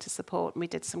isolated to support, and we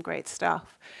did some great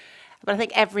stuff. But I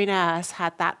think every nurse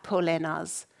had that pull in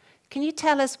us. Can you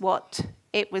tell us what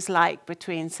it was like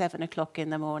between 7 o'clock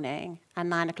in the morning and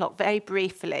 9 o'clock, very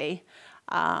briefly?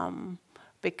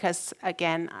 Because,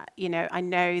 again, you know, I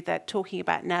know that talking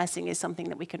about nursing is something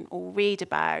that we can all read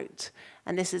about,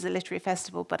 and this is a literary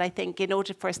festival, but I think in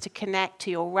order for us to connect to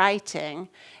your writing,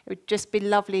 it would just be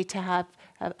lovely to have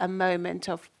a moment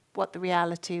of what the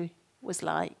reality was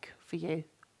like for you.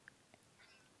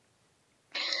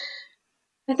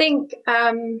 I think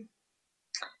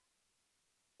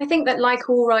that, like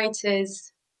all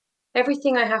writers,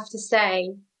 everything I have to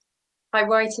say, I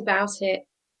write about it,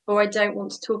 or I don't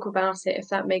want to talk about it, if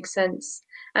that makes sense.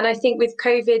 And I think with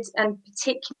COVID, and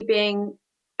particularly being,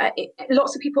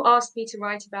 lots of people asked me to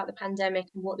write about the pandemic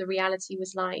and what the reality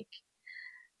was like.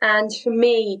 And for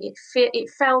me, it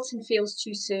felt and feels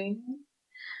too soon.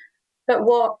 But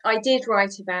what I did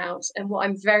write about, and what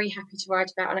I'm very happy to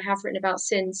write about, and I have written about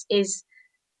since, is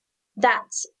that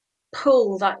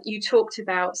pull that you talked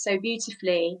about so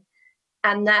beautifully,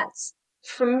 and that's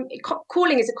from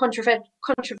calling is a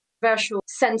controversial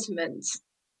sentiment.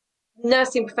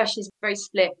 Nursing profession is very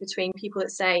split between people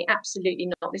that say absolutely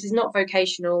not, this is not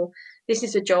vocational, this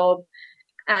is a job,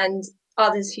 and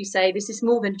others who say this is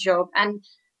more than a job. And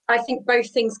I think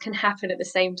both things can happen at the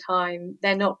same time.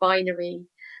 They're not binary.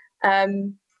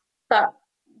 But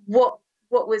what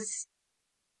was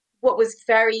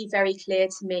very, very clear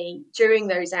to me during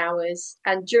those hours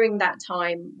and during that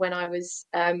time when I was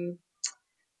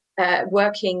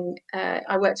working,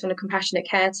 I worked on a compassionate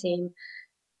care team.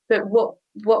 But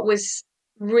what was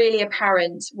really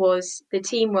apparent was the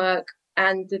teamwork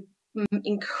and the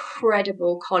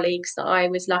incredible colleagues that I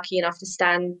was lucky enough to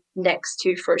stand next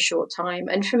to for a short time.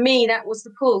 And for me, that was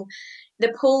the pull.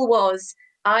 The pull was,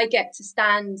 I get to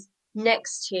stand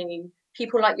next to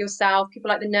people like yourself, people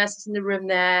like the nurses in the room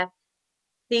there,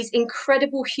 these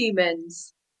incredible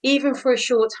humans. Even for a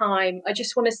short time, I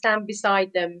just want to stand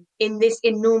beside them in this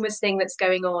enormous thing that's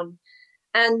going on.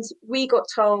 And we got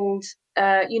told,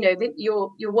 you know, that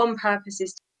your one purpose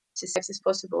is to save as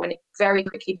possible, and it very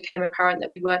quickly became apparent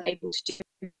that we weren't able to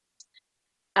do.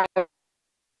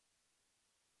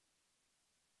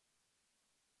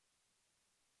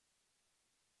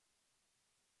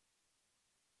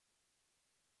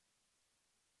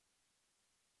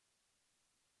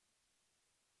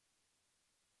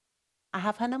 I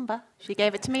have her number. She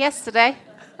gave it to me yesterday.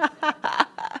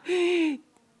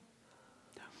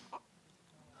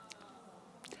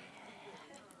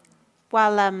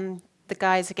 Well, the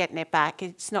guys are getting it back.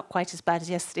 It's not quite as bad as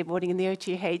yesterday morning in the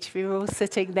OGH. We were all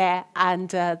sitting there, and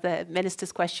the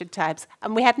minister's question times.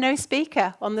 And we had no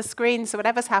speaker on the screen, so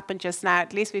whatever's happened just now,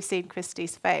 at least we've seen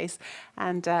Christie's face.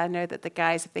 And I know that the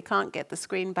guys, if they can't get the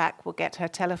screen back, will get her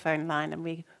telephone line, and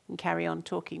we can carry on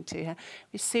talking to her.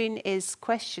 As soon is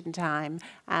question time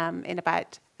in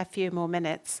about a few more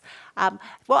minutes.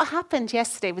 What happened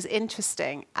yesterday was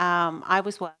interesting. I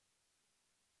was... Have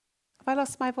I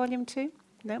lost my volume too?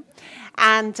 No.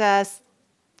 And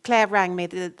Claire rang me,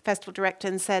 the festival director,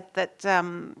 and said that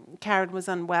Karen was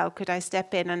unwell. Could I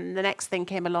step in? And the next thing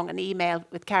came along, an email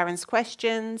with Karen's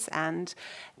questions. And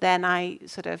then I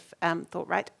sort of thought,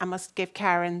 right, I must give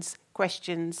Karen's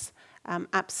questions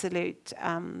absolute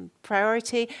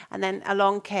priority. And then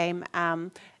along came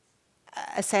a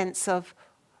sense of,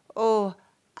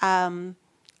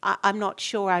 I'm not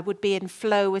sure I would be in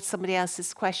flow with somebody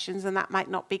else's questions, and that might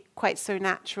not be quite so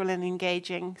natural and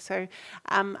engaging. So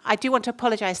I do want to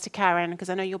apologise to Karen, because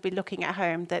I know you'll be looking at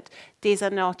home, that these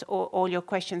are not all your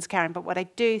questions, Karen. But what I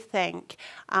do think,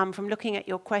 from looking at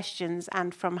your questions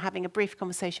and from having a brief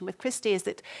conversation with Christie, is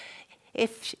that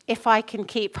if I can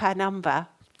keep her number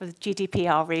for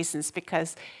GDPR reasons,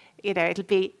 because it'll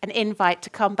be an invite to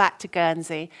come back to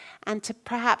Guernsey and to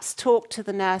perhaps talk to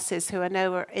the nurses who I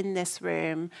know are in this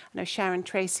room. I know Sharon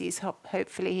Tracy's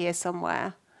hopefully here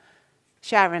somewhere.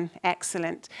 Sharon,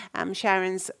 excellent.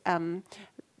 Sharon's the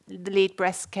lead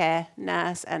breast care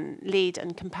nurse and lead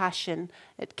and compassionate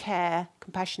care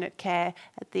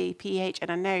at the PEH, and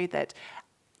I know that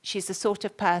she's the sort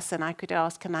of person I could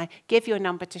ask, can I give your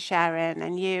number to Sharon,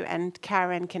 and you and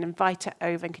Karen can invite her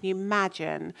over, and can you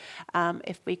imagine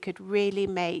if we could really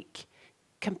make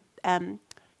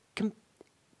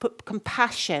put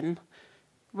compassion,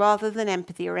 rather than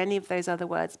empathy or any of those other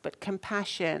words, but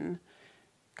compassionate,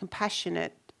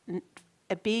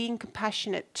 being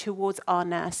compassionate towards our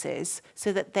nurses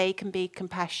so that they can be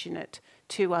compassionate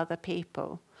to other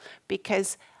people.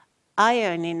 Because I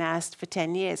only nursed for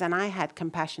 10 years and I had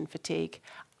compassion fatigue.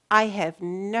 I have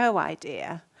no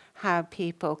idea how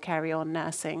people carry on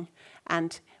nursing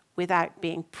and without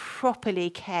being properly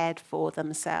cared for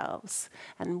themselves.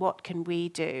 And what can we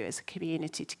do as a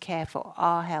community to care for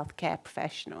our healthcare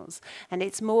professionals? And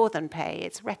it's more than pay,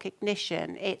 it's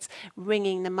recognition, it's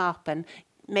ringing them up and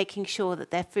making sure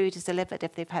that their food is delivered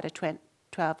if they've had a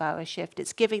 12-hour shift.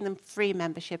 It's giving them free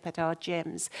membership at our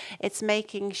gyms. It's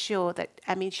making sure that,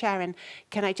 Sharon,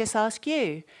 can I just ask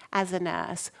you, as a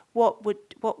nurse, what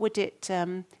would it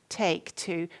take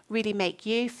to really make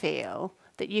you feel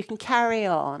that you can carry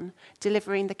on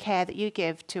delivering the care that you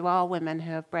give to our women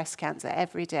who have breast cancer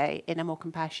every day in a more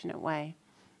compassionate way?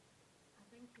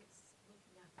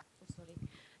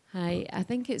 Hi, I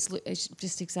think it's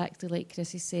just exactly like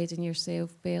Chrissy said and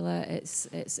yourself, Bella.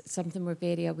 It's something we're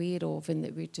very aware of and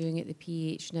that we're doing at the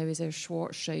PH now is our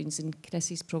Schwartz rounds, and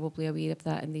Chrissy's probably aware of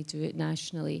that, and they do it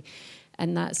nationally.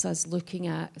 And that's us looking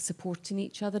at supporting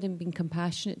each other and being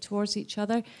compassionate towards each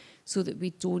other so that we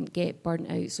don't get burnt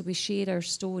out. So we share our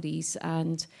stories,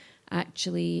 and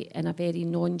actually in a very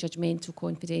non-judgmental,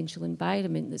 confidential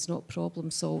environment that's not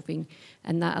problem solving,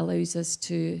 and that allows us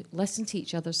to listen to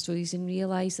each other's stories and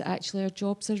realise that actually our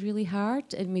jobs are really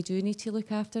hard and we do need to look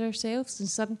after ourselves, and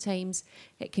sometimes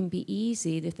it can be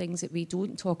easy, the things that we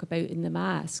don't talk about in the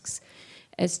masks,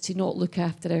 is to not look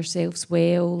after ourselves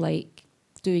well, like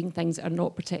doing things that are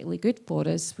not particularly good for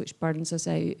us, which burns us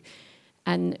out.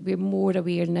 And we're more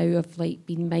aware now of like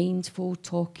being mindful,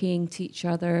 talking to each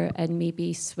other, and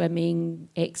maybe swimming,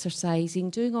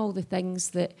 exercising, doing all the things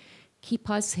that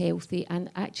keep us healthy and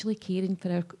actually caring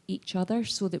for each other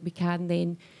so that we can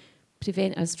then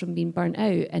prevent us from being burnt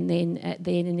out, and then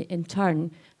in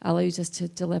turn allows us to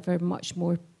deliver much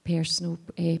more personal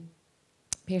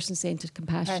person-centred,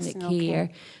 compassionate care.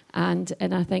 And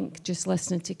I think just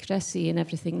listening to Chrissy and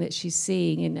everything that she's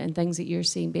saying and things that you're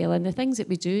saying, Bella, and the things that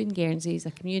we do in Guernsey as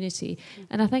a community,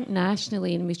 and I think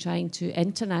nationally, and we're trying to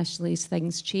internationally as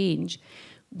things change,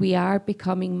 we are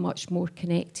becoming much more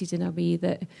connected in a way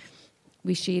that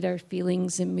we share our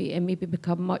feelings and maybe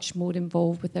become much more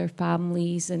involved with our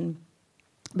families and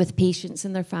with patients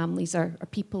and their families, or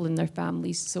people in their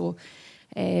families. So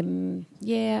I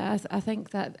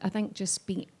think just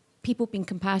people being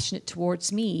compassionate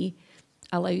towards me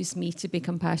allows me to be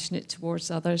compassionate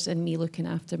towards others, and me looking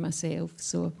after myself.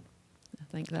 So I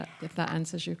think that if that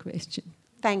answers your question.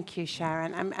 Thank you,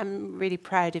 Sharon. I'm really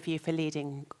proud of you for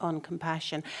leading on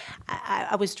compassion.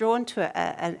 I was drawn to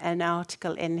an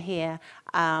article in here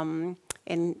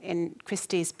in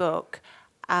Christie's book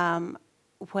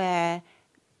where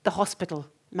the hospital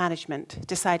management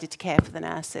decided to care for the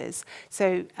nurses.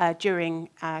 So during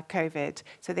COVID,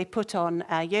 so they put on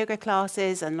yoga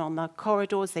classes, and on the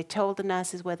corridors they told the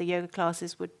nurses where the yoga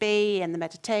classes would be, and the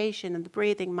meditation and the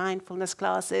breathing mindfulness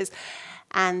classes.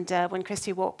 And when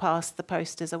Christie walked past the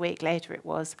posters a week later, it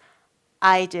was,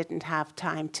 I didn't have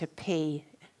time to pee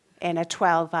in a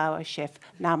 12-hour shift.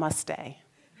 Namaste.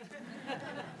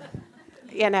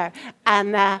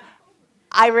 And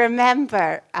I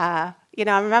remember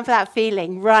that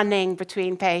feeling, running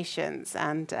between patients,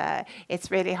 and it's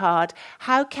really hard.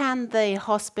 How can the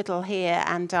hospital here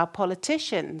and our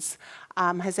politicians,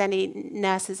 has any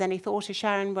nurses any thought, or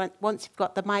Sharon, once you've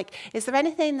got the mic, is there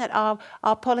anything that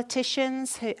our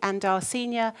politicians and our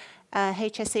senior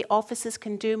HSE officers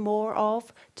can do more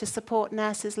of to support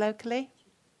nurses locally?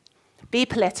 Be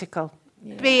political.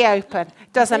 Yeah. Be open.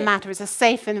 Doesn't matter. It's a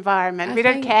safe environment. We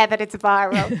don't care that it's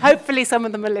viral. Hopefully some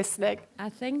of them are listening. I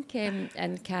think,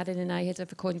 and Karen and I had a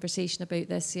conversation about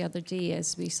this the other day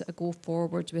as we sort of go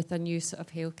forward with a new sort of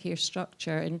healthcare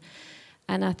structure,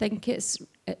 and I think it's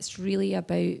really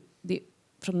about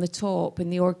from the top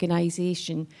and the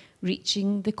organisation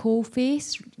reaching the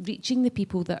coalface, reaching the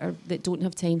people that don't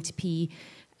have time to pee,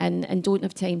 and don't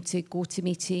have time to go to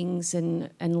meetings and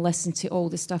listen to all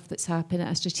the stuff that's happening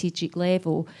at a strategic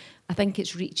level. I think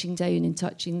it's reaching down and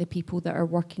touching the people that are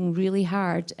working really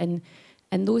hard, and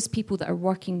those people that are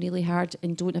working really hard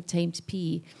and don't have time to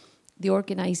pee, the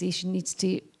organisation needs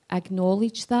to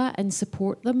acknowledge that and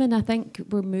support them. And I think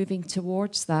we're moving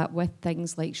towards that with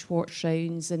things like Schwartz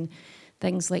rounds and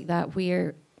things like that,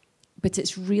 but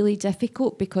it's really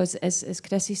difficult because, as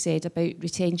Christie said, about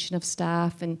retention of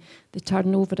staff and the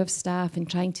turnover of staff and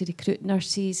trying to recruit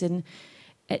nurses, and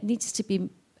it needs to be,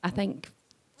 I think,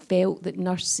 felt that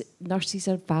nurses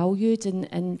are valued, and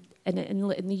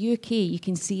in the UK you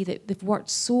can see that they've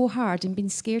worked so hard and been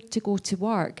scared to go to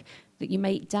work that you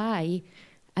might die,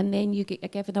 and then you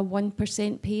get given a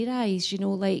 1% pay rise, you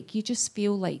know, like you just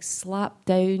feel like slapped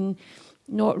down,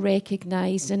 not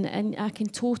recognised, and I can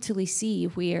totally see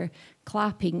where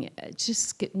clapping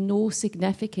just got no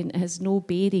significant, has no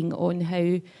bearing on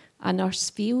how a nurse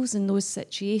feels in those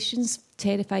situations,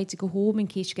 terrified to go home in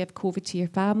case you give COVID to your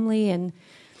family, and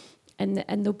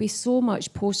there'll be so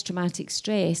much post-traumatic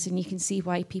stress, and you can see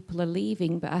why people are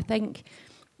leaving. But I think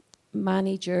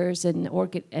managers and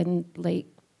like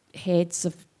heads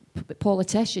of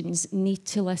politicians need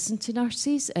to listen to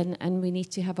nurses, and we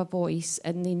need to have a voice,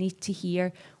 and they need to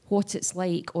hear what it's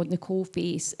like on the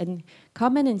coalface and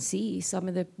come in and see some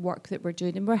of the work that we're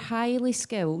doing. And we're highly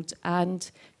skilled and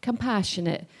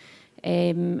compassionate,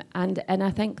 and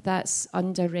I think that's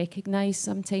under-recognised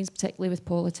sometimes, particularly with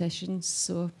politicians.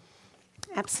 So.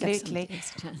 Absolutely.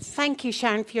 Thank you,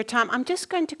 Sharon, for your time. I'm just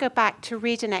going to go back to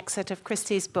read an excerpt of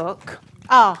Christie's book.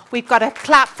 Oh, we've got a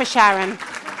clap for Sharon.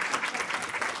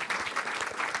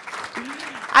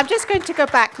 I'm just going to go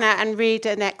back now and read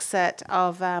an excerpt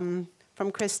of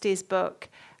from Christie's book.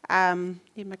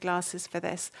 Need my glasses for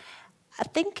this. I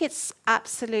think it's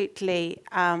absolutely.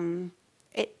 I'm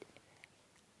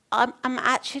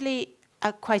actually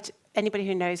quite. Anybody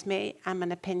who knows me, I'm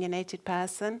an opinionated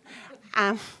person.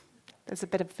 There's a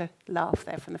bit of a laugh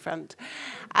there from the front.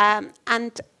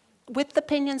 And with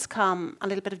opinions come a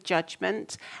little bit of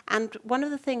judgment. And one of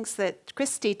the things that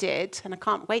Christie did, and I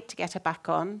can't wait to get her back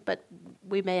on, but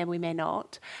we may and we may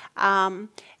not,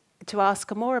 to ask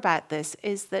her more about this,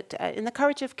 is that in The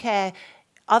Courage of Care,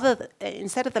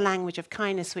 instead of the language of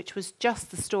kindness, which was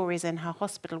just the stories in her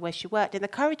hospital where she worked, in The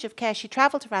Courage of Care, she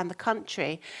travelled around the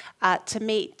country to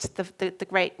meet the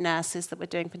great nurses that were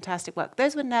doing fantastic work.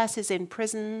 Those were nurses in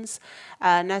prisons,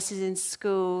 nurses in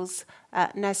schools,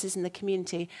 nurses in the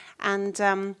community.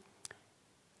 And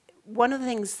one of the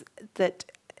things that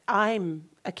I'm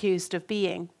accused of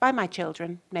being, by my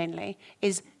children mainly,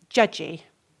 is judgy.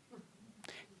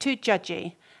 Too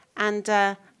judgy. And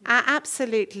I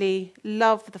absolutely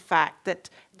love the fact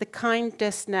that the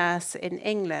kindest nurse in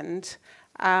England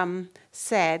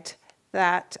said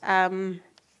that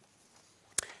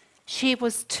she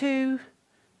was too,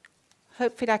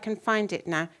 hopefully I can find it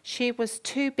now, she was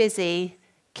too busy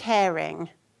caring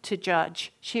to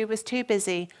judge. She was too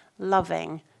busy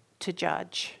loving to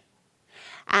judge.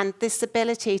 And this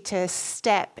ability to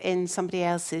step in somebody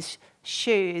else's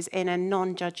shoes in a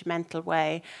non-judgmental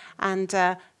way.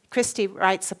 And Christie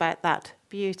writes about that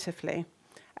beautifully.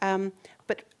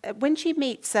 But when she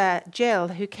meets Jill,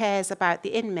 who cares about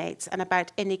the inmates and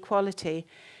about inequality,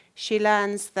 she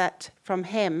learns that from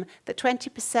him that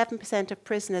 27% of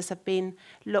prisoners have been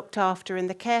looked after in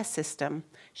the care system.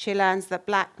 She learns that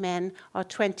black men are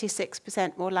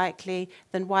 26% more likely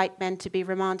than white men to be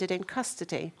remanded in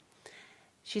custody.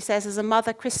 She says, as a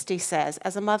mother, Christie says,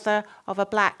 as a mother of a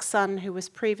black son who was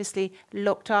previously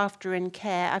looked after in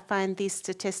care, I find these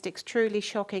statistics truly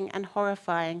shocking and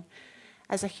horrifying.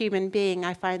 As a human being,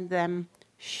 I find them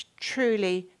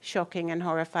truly shocking and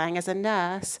horrifying. As a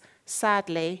nurse,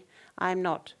 sadly, I'm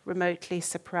not remotely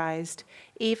surprised.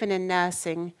 Even in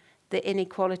nursing, the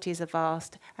inequalities are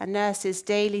vast, and nurses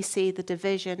daily see the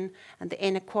division and the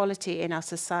inequality in our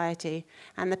society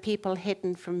and the people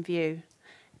hidden from view.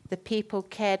 The people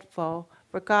cared for,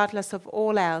 regardless of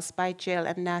all else, by Jill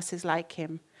and nurses like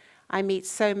him. I meet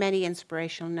so many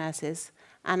inspirational nurses,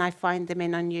 and I find them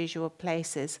in unusual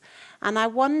places. And I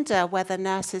wonder whether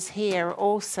nurses here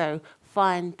also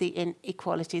find the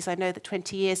inequalities. I know that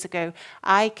 20 years ago,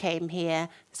 I came here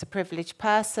as a privileged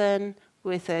person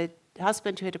with a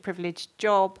husband who had a privileged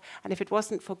job, and if it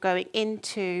wasn't for going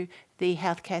into the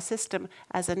healthcare system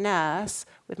as a nurse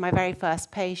with my very first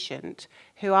patient,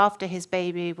 who after his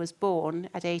baby was born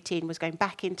at 18 was going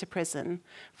back into prison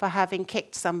for having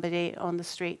kicked somebody on the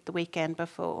street the weekend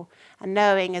before, and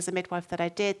knowing as a midwife that I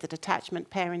did that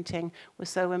attachment parenting was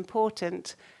so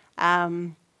important,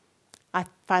 I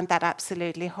find that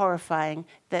absolutely horrifying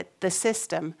that the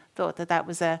system thought that that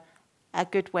was a a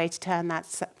good way to turn that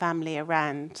family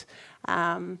around.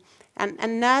 And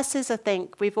nurses, I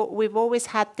think, we've always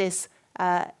had this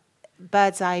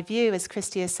bird's eye view, as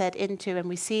Christie has said, into, and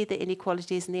we see the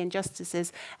inequalities and the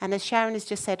injustices. And as Sharon has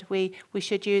just said, we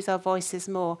should use our voices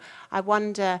more. I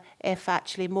wonder if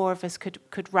actually more of us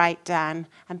could write down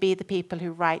and be the people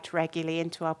who write regularly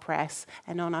into our press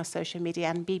and on our social media,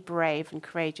 and be brave and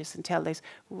courageous and tell those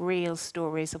real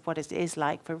stories of what it is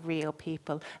like for real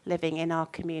people living in our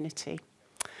community.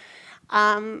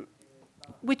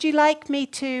 Would you like me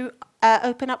to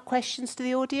open up questions to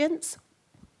the audience?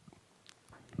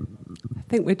 I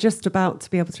think we're just about to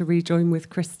be able to rejoin with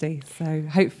Christie, so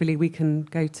hopefully we can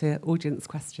go to audience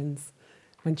questions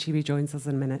when she rejoins us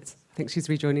in a minute. I think she's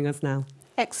rejoining us now.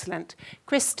 Excellent.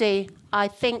 Christie, I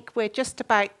think we're just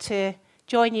about to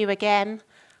join you again,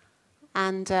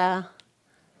 and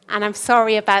I'm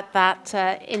sorry about that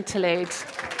interlude.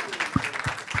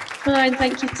 Fine,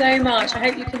 thank you so much. I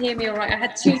hope you can hear me all right. I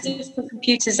had two different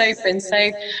computers open,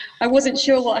 so I wasn't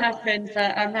sure what happened,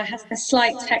 but I had a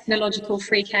slight technological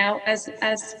freak out, as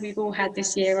we've all had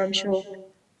this year, I'm sure.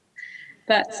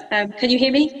 But can you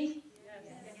hear me?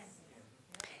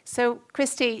 So,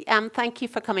 Christie, thank you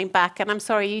for coming back, and I'm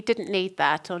sorry you didn't need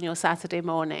that on your Saturday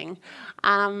morning.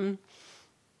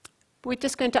 We're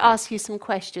just going to ask you some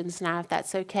questions now, if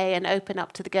that's okay, and open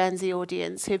up to the Guernsey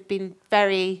audience, who've been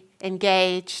very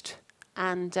engaged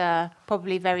and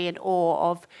probably very in awe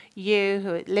of you,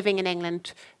 who are living in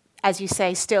England, as you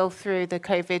say, still through the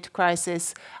COVID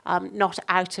crisis, not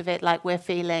out of it like we're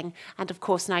feeling. And of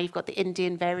course, now you've got the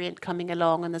Indian variant coming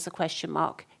along, and there's a question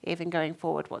mark even going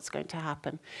forward, what's going to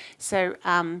happen. So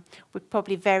we're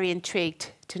probably very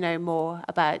intrigued to know more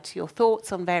about your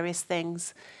thoughts on various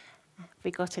things. Have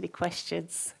we got any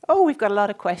questions? Oh, we've got a lot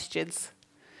of questions.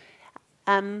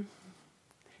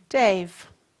 Dave.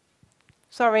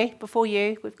 Sorry, before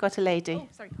you, we've got a lady. Oh,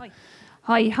 sorry,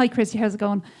 hi, Christie, how's it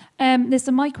going?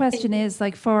 Listen, my question is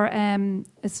for aspiring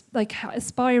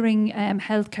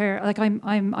healthcare. Like I'm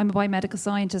a biomedical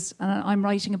scientist, and I'm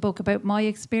writing a book about my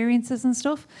experiences and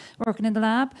stuff working in the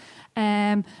lab.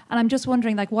 And I'm just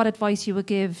wondering, what advice you would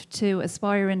give to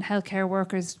aspiring healthcare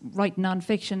workers writing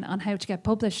non-fiction on how to get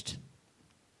published.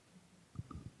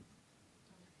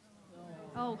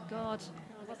 Oh God.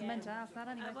 I wasn't meant to ask that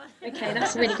anyway. Okay,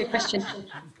 that's a really good question.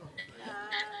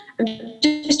 I'm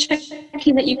just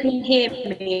checking that you can hear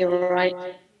me all right.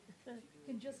 I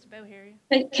can just about hear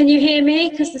you. Can you hear me?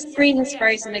 Because the screen has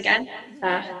frozen again.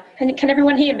 Can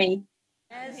everyone hear me?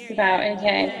 About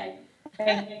okay.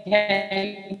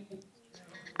 Okay.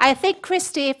 I think,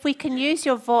 Christie, if we can use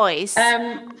your voice,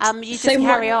 you just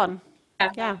carry on.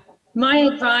 Yeah. My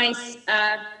advice.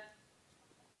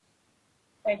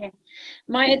 Okay.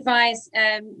 My advice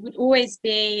would always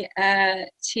be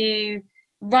to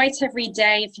write every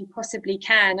day if you possibly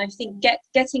can. I think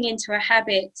getting into a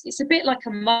habit, it's a bit like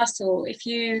a muscle. If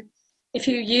you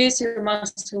use your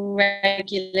muscle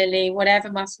regularly,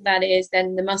 whatever muscle that is,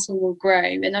 then the muscle will grow.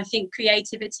 And I think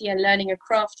creativity and learning a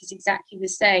craft is exactly the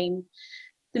same.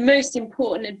 The most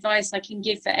important advice I can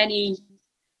give for any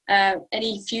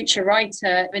future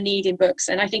writer a need in books,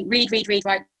 and I think read,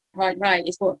 write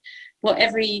is what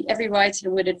every writer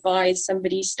would advise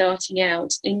somebody starting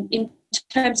out. In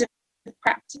terms of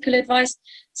practical advice,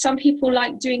 some people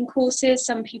like doing courses,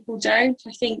 some people don't.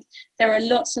 I think there are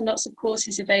lots and lots of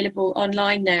courses available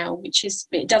online now,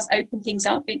 it does open things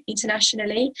up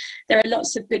internationally. There are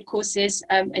lots of good courses,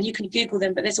 and you can Google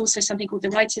them, but there's also something called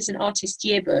the Writers and Artists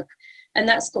Yearbook, and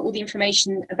that's got all the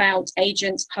information about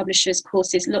agents, publishers,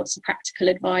 courses, lots of practical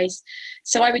advice.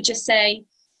 So I would just say,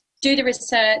 do the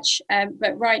research,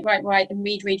 but write, and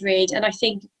read. And I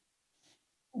think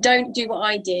don't do what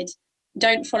I did.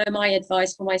 Don't follow my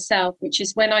advice for myself, which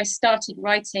is when I started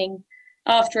writing,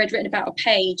 after I'd written about a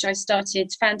page, I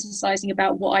started fantasizing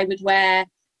about what I would wear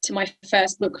to my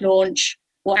first book launch,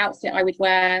 what outfit I would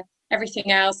wear,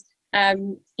 everything else.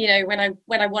 When I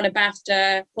won a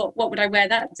BAFTA, what would I wear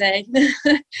that day?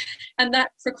 And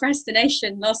that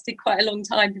procrastination lasted quite a long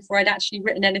time before I'd actually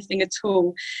written anything at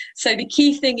all. So the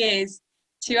key thing is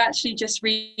to actually just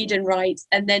read and write,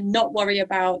 and then not worry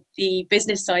about the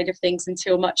business side of things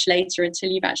until much later,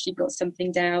 until you've actually got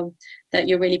something down that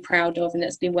you're really proud of and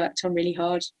that's been worked on really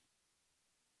hard.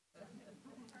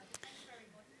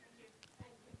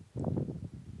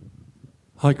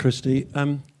 Hi, Christie.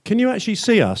 Can you actually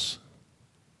see us?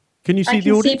 Can you see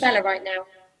the audience? I can see Bella right now.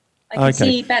 I can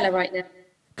see Bella right now.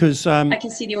 Because I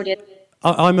can see the audience.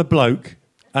 I'm a bloke,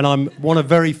 and I'm one of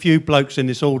very few blokes in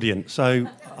this audience, so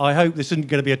I hope this isn't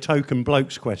going to be a token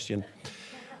blokes question.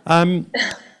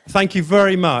 Thank you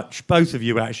very much, both of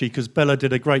you, actually, because Bella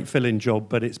did a great fill-in job,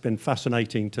 but it's been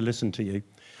fascinating to listen to you.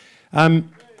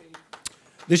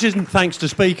 This isn't thanks to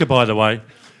speaker, by the way.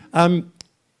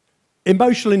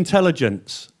 Emotional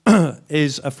intelligence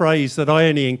is a phrase that I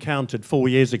only encountered 4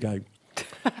 years ago.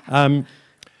 And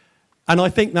I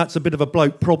think that's a bit of a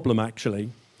bloke problem,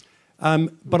 actually.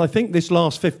 But I think this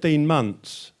last 15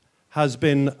 months has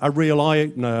been a real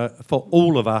eye-opener for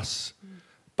all of us,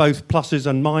 both pluses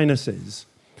and minuses.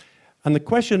 And the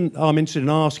question I'm interested in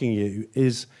asking you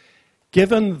is,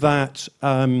 given that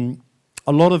a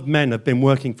lot of men have been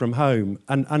working from home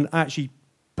and actually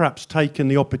perhaps taken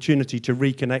the opportunity to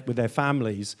reconnect with their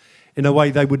families in a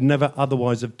way they would never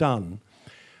otherwise have done,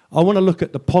 I want to look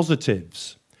at the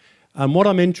positives. And what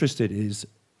I'm interested is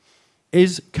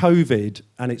COVID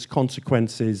and its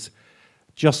consequences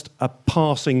just a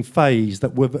passing phase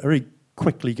that we're very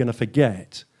quickly going to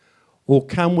forget? Or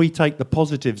can we take the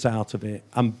positives out of it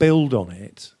and build on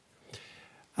it?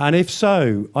 And if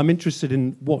so, I'm interested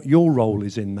in what your role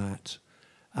is in that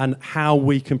and how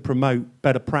we can promote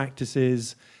better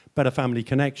practices, better family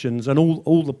connections, and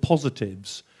all the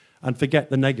positives and forget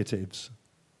the negatives.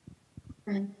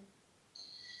 What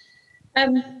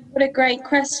a great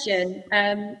question.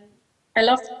 I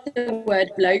love the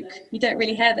word bloke. You don't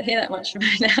really hear that much from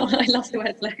me now. I love the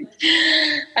word bloke.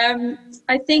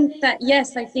 I think that,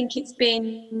 yes, I think it's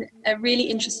been a really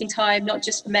interesting time, not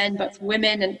just for men, but for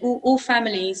women and all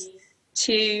families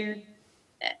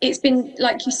it's been,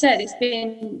 like you said, it's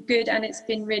been good and it's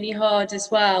been really hard as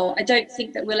well. I don't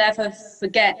think that we'll ever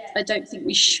forget. I don't think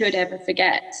we should ever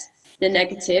forget the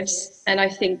negatives. And I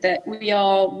think that we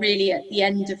are really at the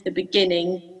end of the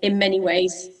beginning in many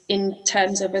ways in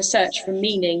terms of a search for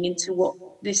meaning into what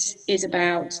this is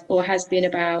about or has been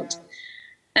about.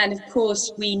 And of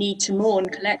course, we need to mourn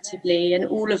collectively, and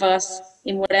all of us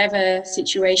in whatever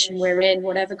situation we're in,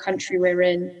 whatever country we're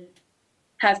in,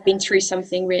 have been through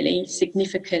something really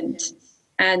significant.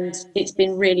 And it's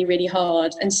been really, really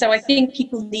hard. And so I think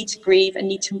people need to grieve and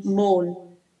need to mourn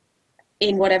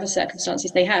in whatever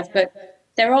circumstances they have. But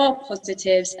there are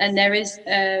positives, and there is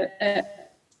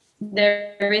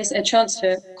a chance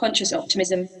for conscious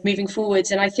optimism moving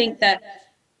forwards. And I think that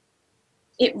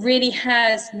it really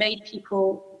has made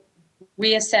people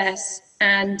reassess,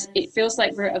 and it feels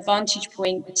like we're at a vantage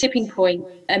point, a tipping point,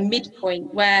 a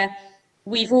midpoint where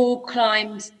we've all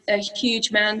climbed a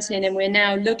huge mountain and we're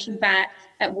now looking back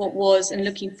at what was and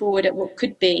looking forward at what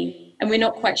could be. And we're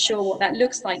not quite sure what that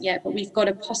looks like yet, but we've got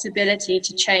a possibility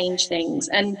to change things.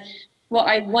 And what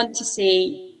I want to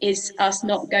see is us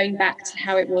not going back to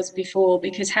how it was before,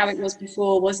 because how it was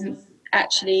before wasn't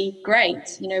actually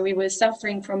great. You know, we were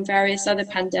suffering from various other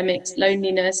pandemics,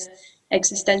 loneliness,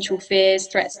 existential fears,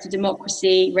 threats to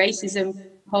democracy, racism,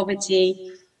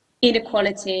 poverty,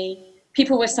 inequality.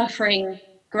 People were suffering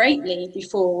greatly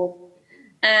before.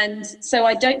 And so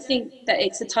I don't think that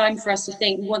it's a time for us to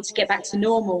think we want to get back to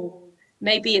normal.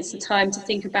 Maybe it's a time to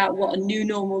think about what a new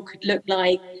normal could look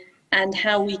like and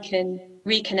how we can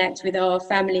reconnect with our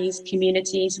families,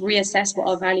 communities, reassess what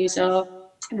our values are,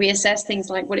 reassess things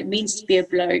like what it means to be a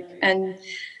bloke and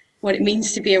what it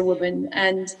means to be a woman.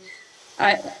 And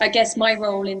I guess my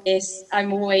role in this,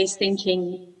 I'm always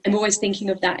thinking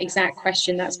of that exact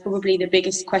question. That's probably the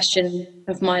biggest question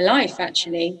of my life,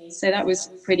 actually. So that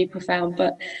was pretty profound.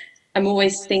 But I'm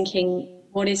always thinking,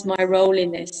 what is my role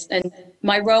in this? And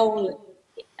my role,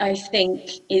 I think,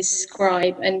 is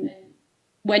scribe. And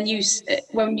when you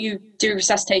do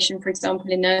resuscitation, for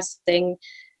example, in nursing,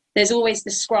 there's always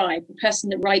the scribe, the person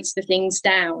that writes the things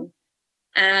down.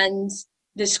 And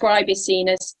the scribe is seen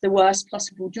as the worst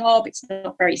possible job. It's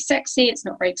not very sexy. It's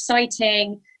not very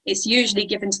exciting. It's usually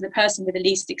given to the person with the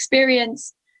least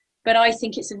experience. But I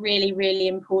think it's a really, really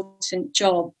important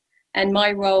job. And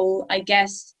my role, I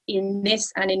guess, in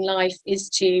this and in life is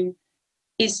to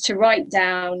write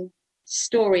down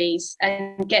stories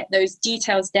and get those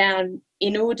details down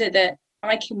in order that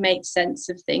I can make sense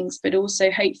of things, but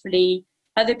also hopefully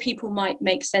other people might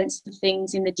make sense of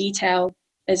things in the detail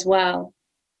as well.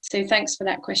 So thanks for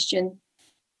that question.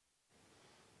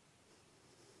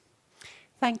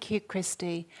 Thank you,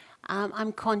 Christie.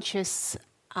 I'm conscious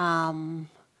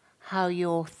how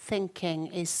your thinking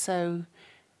is so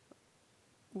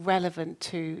relevant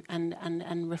to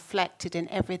and reflected in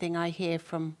everything I hear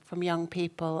from young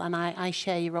people. And I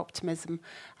share your optimism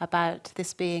about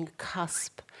this being a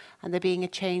cusp and there being a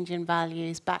change in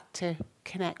values back to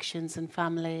connections and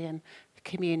family and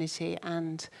community.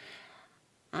 And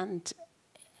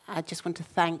I just want to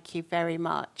thank you very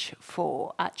much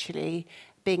for actually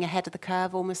being ahead of the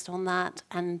curve almost on that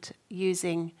and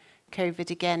using COVID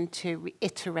again to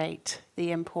reiterate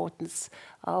the importance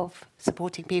of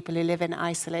supporting people who live in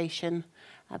isolation,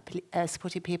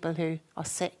 supporting people who are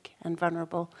sick and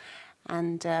vulnerable.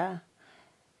 And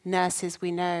nurses,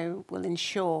 we know, will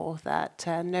ensure that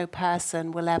no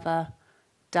person will ever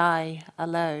die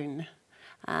alone.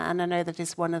 And I know that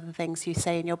is one of the things you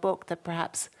say in your book, that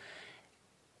perhaps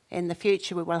in the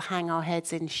future we will hang our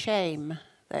heads in shame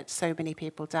that so many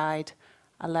people died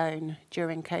alone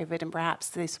during COVID, and perhaps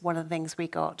this is one of the things we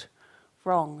got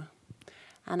wrong.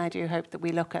 And I do hope that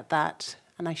we look at that,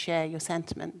 and I share your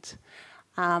sentiment.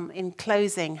 In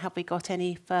closing, have we got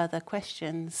any further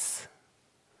questions?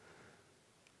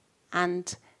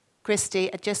 And Christie,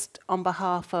 just on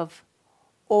behalf of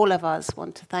all of us,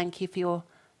 want to thank you for your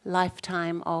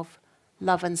lifetime of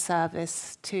love and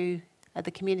service to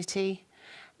the community.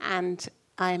 And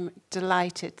I'm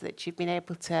delighted that you've been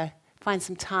able to find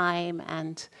some time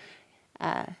and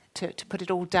to put it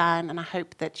all down. And I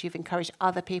hope that you've encouraged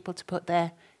other people to put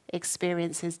their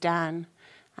experiences down.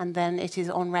 And then it is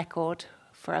on record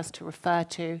for us to refer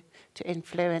to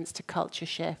influence, to culture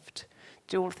shift,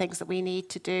 do all the things that we need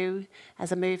to do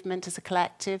as a movement, as a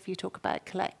collective. You talk about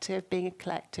collective, being a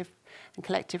collective, and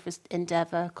collective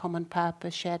endeavour, common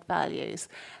purpose, shared values.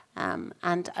 And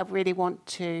I really want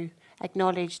to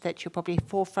acknowledge that you're probably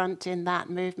forefront in that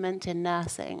movement in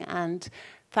nursing, and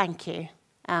thank you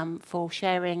for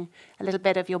sharing a little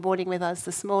bit of your morning with us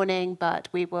this morning. But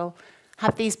we will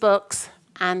have these books,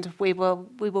 and we will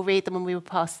read them, and we will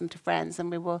pass them to friends,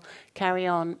 and we will carry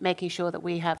on making sure that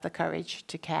we have the courage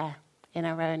to care in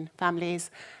our own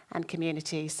families and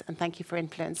communities. And thank you for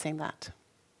influencing that.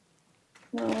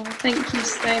 Oh, thank you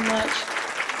so much.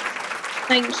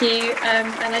 Thank you,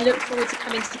 and I look forward to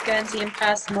coming to Guernsey in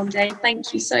person one day.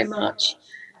 Thank you so much.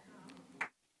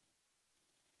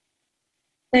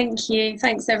 Thank you.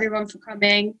 Thanks everyone for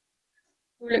coming.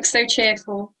 You look so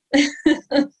cheerful.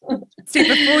 Steve,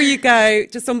 before you go,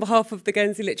 just on behalf of the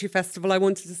Guernsey Literary Festival, I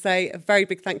wanted to say a very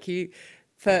big thank you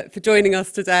for joining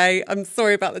us today. I'm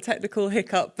sorry about the technical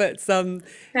hiccup, but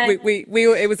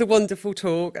it was a wonderful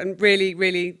talk and really,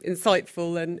 really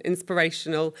insightful and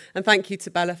inspirational. And thank you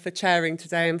to Bella for chairing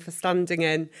today and for standing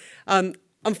in.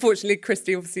 Unfortunately,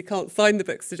 Christie obviously can't sign the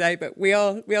books today, but we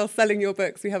are selling your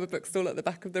books. We have a bookstall at the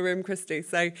back of the room, Christie.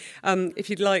 So if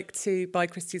you'd like to buy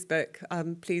Christie's book,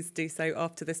 please do so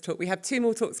after this talk. We have 2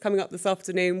 more talks coming up this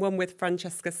afternoon, one with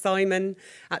Francesca Simon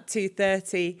at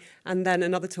 2:30, and then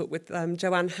another talk with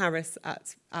Joanne Harris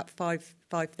at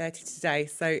 5:30 today.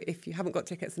 So if you haven't got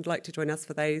tickets and would like to join us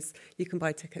for those, you can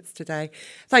buy tickets today.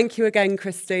 Thank you again,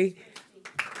 Christie.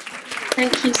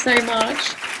 Thank you so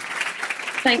much.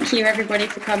 Thank you, everybody,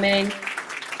 for coming.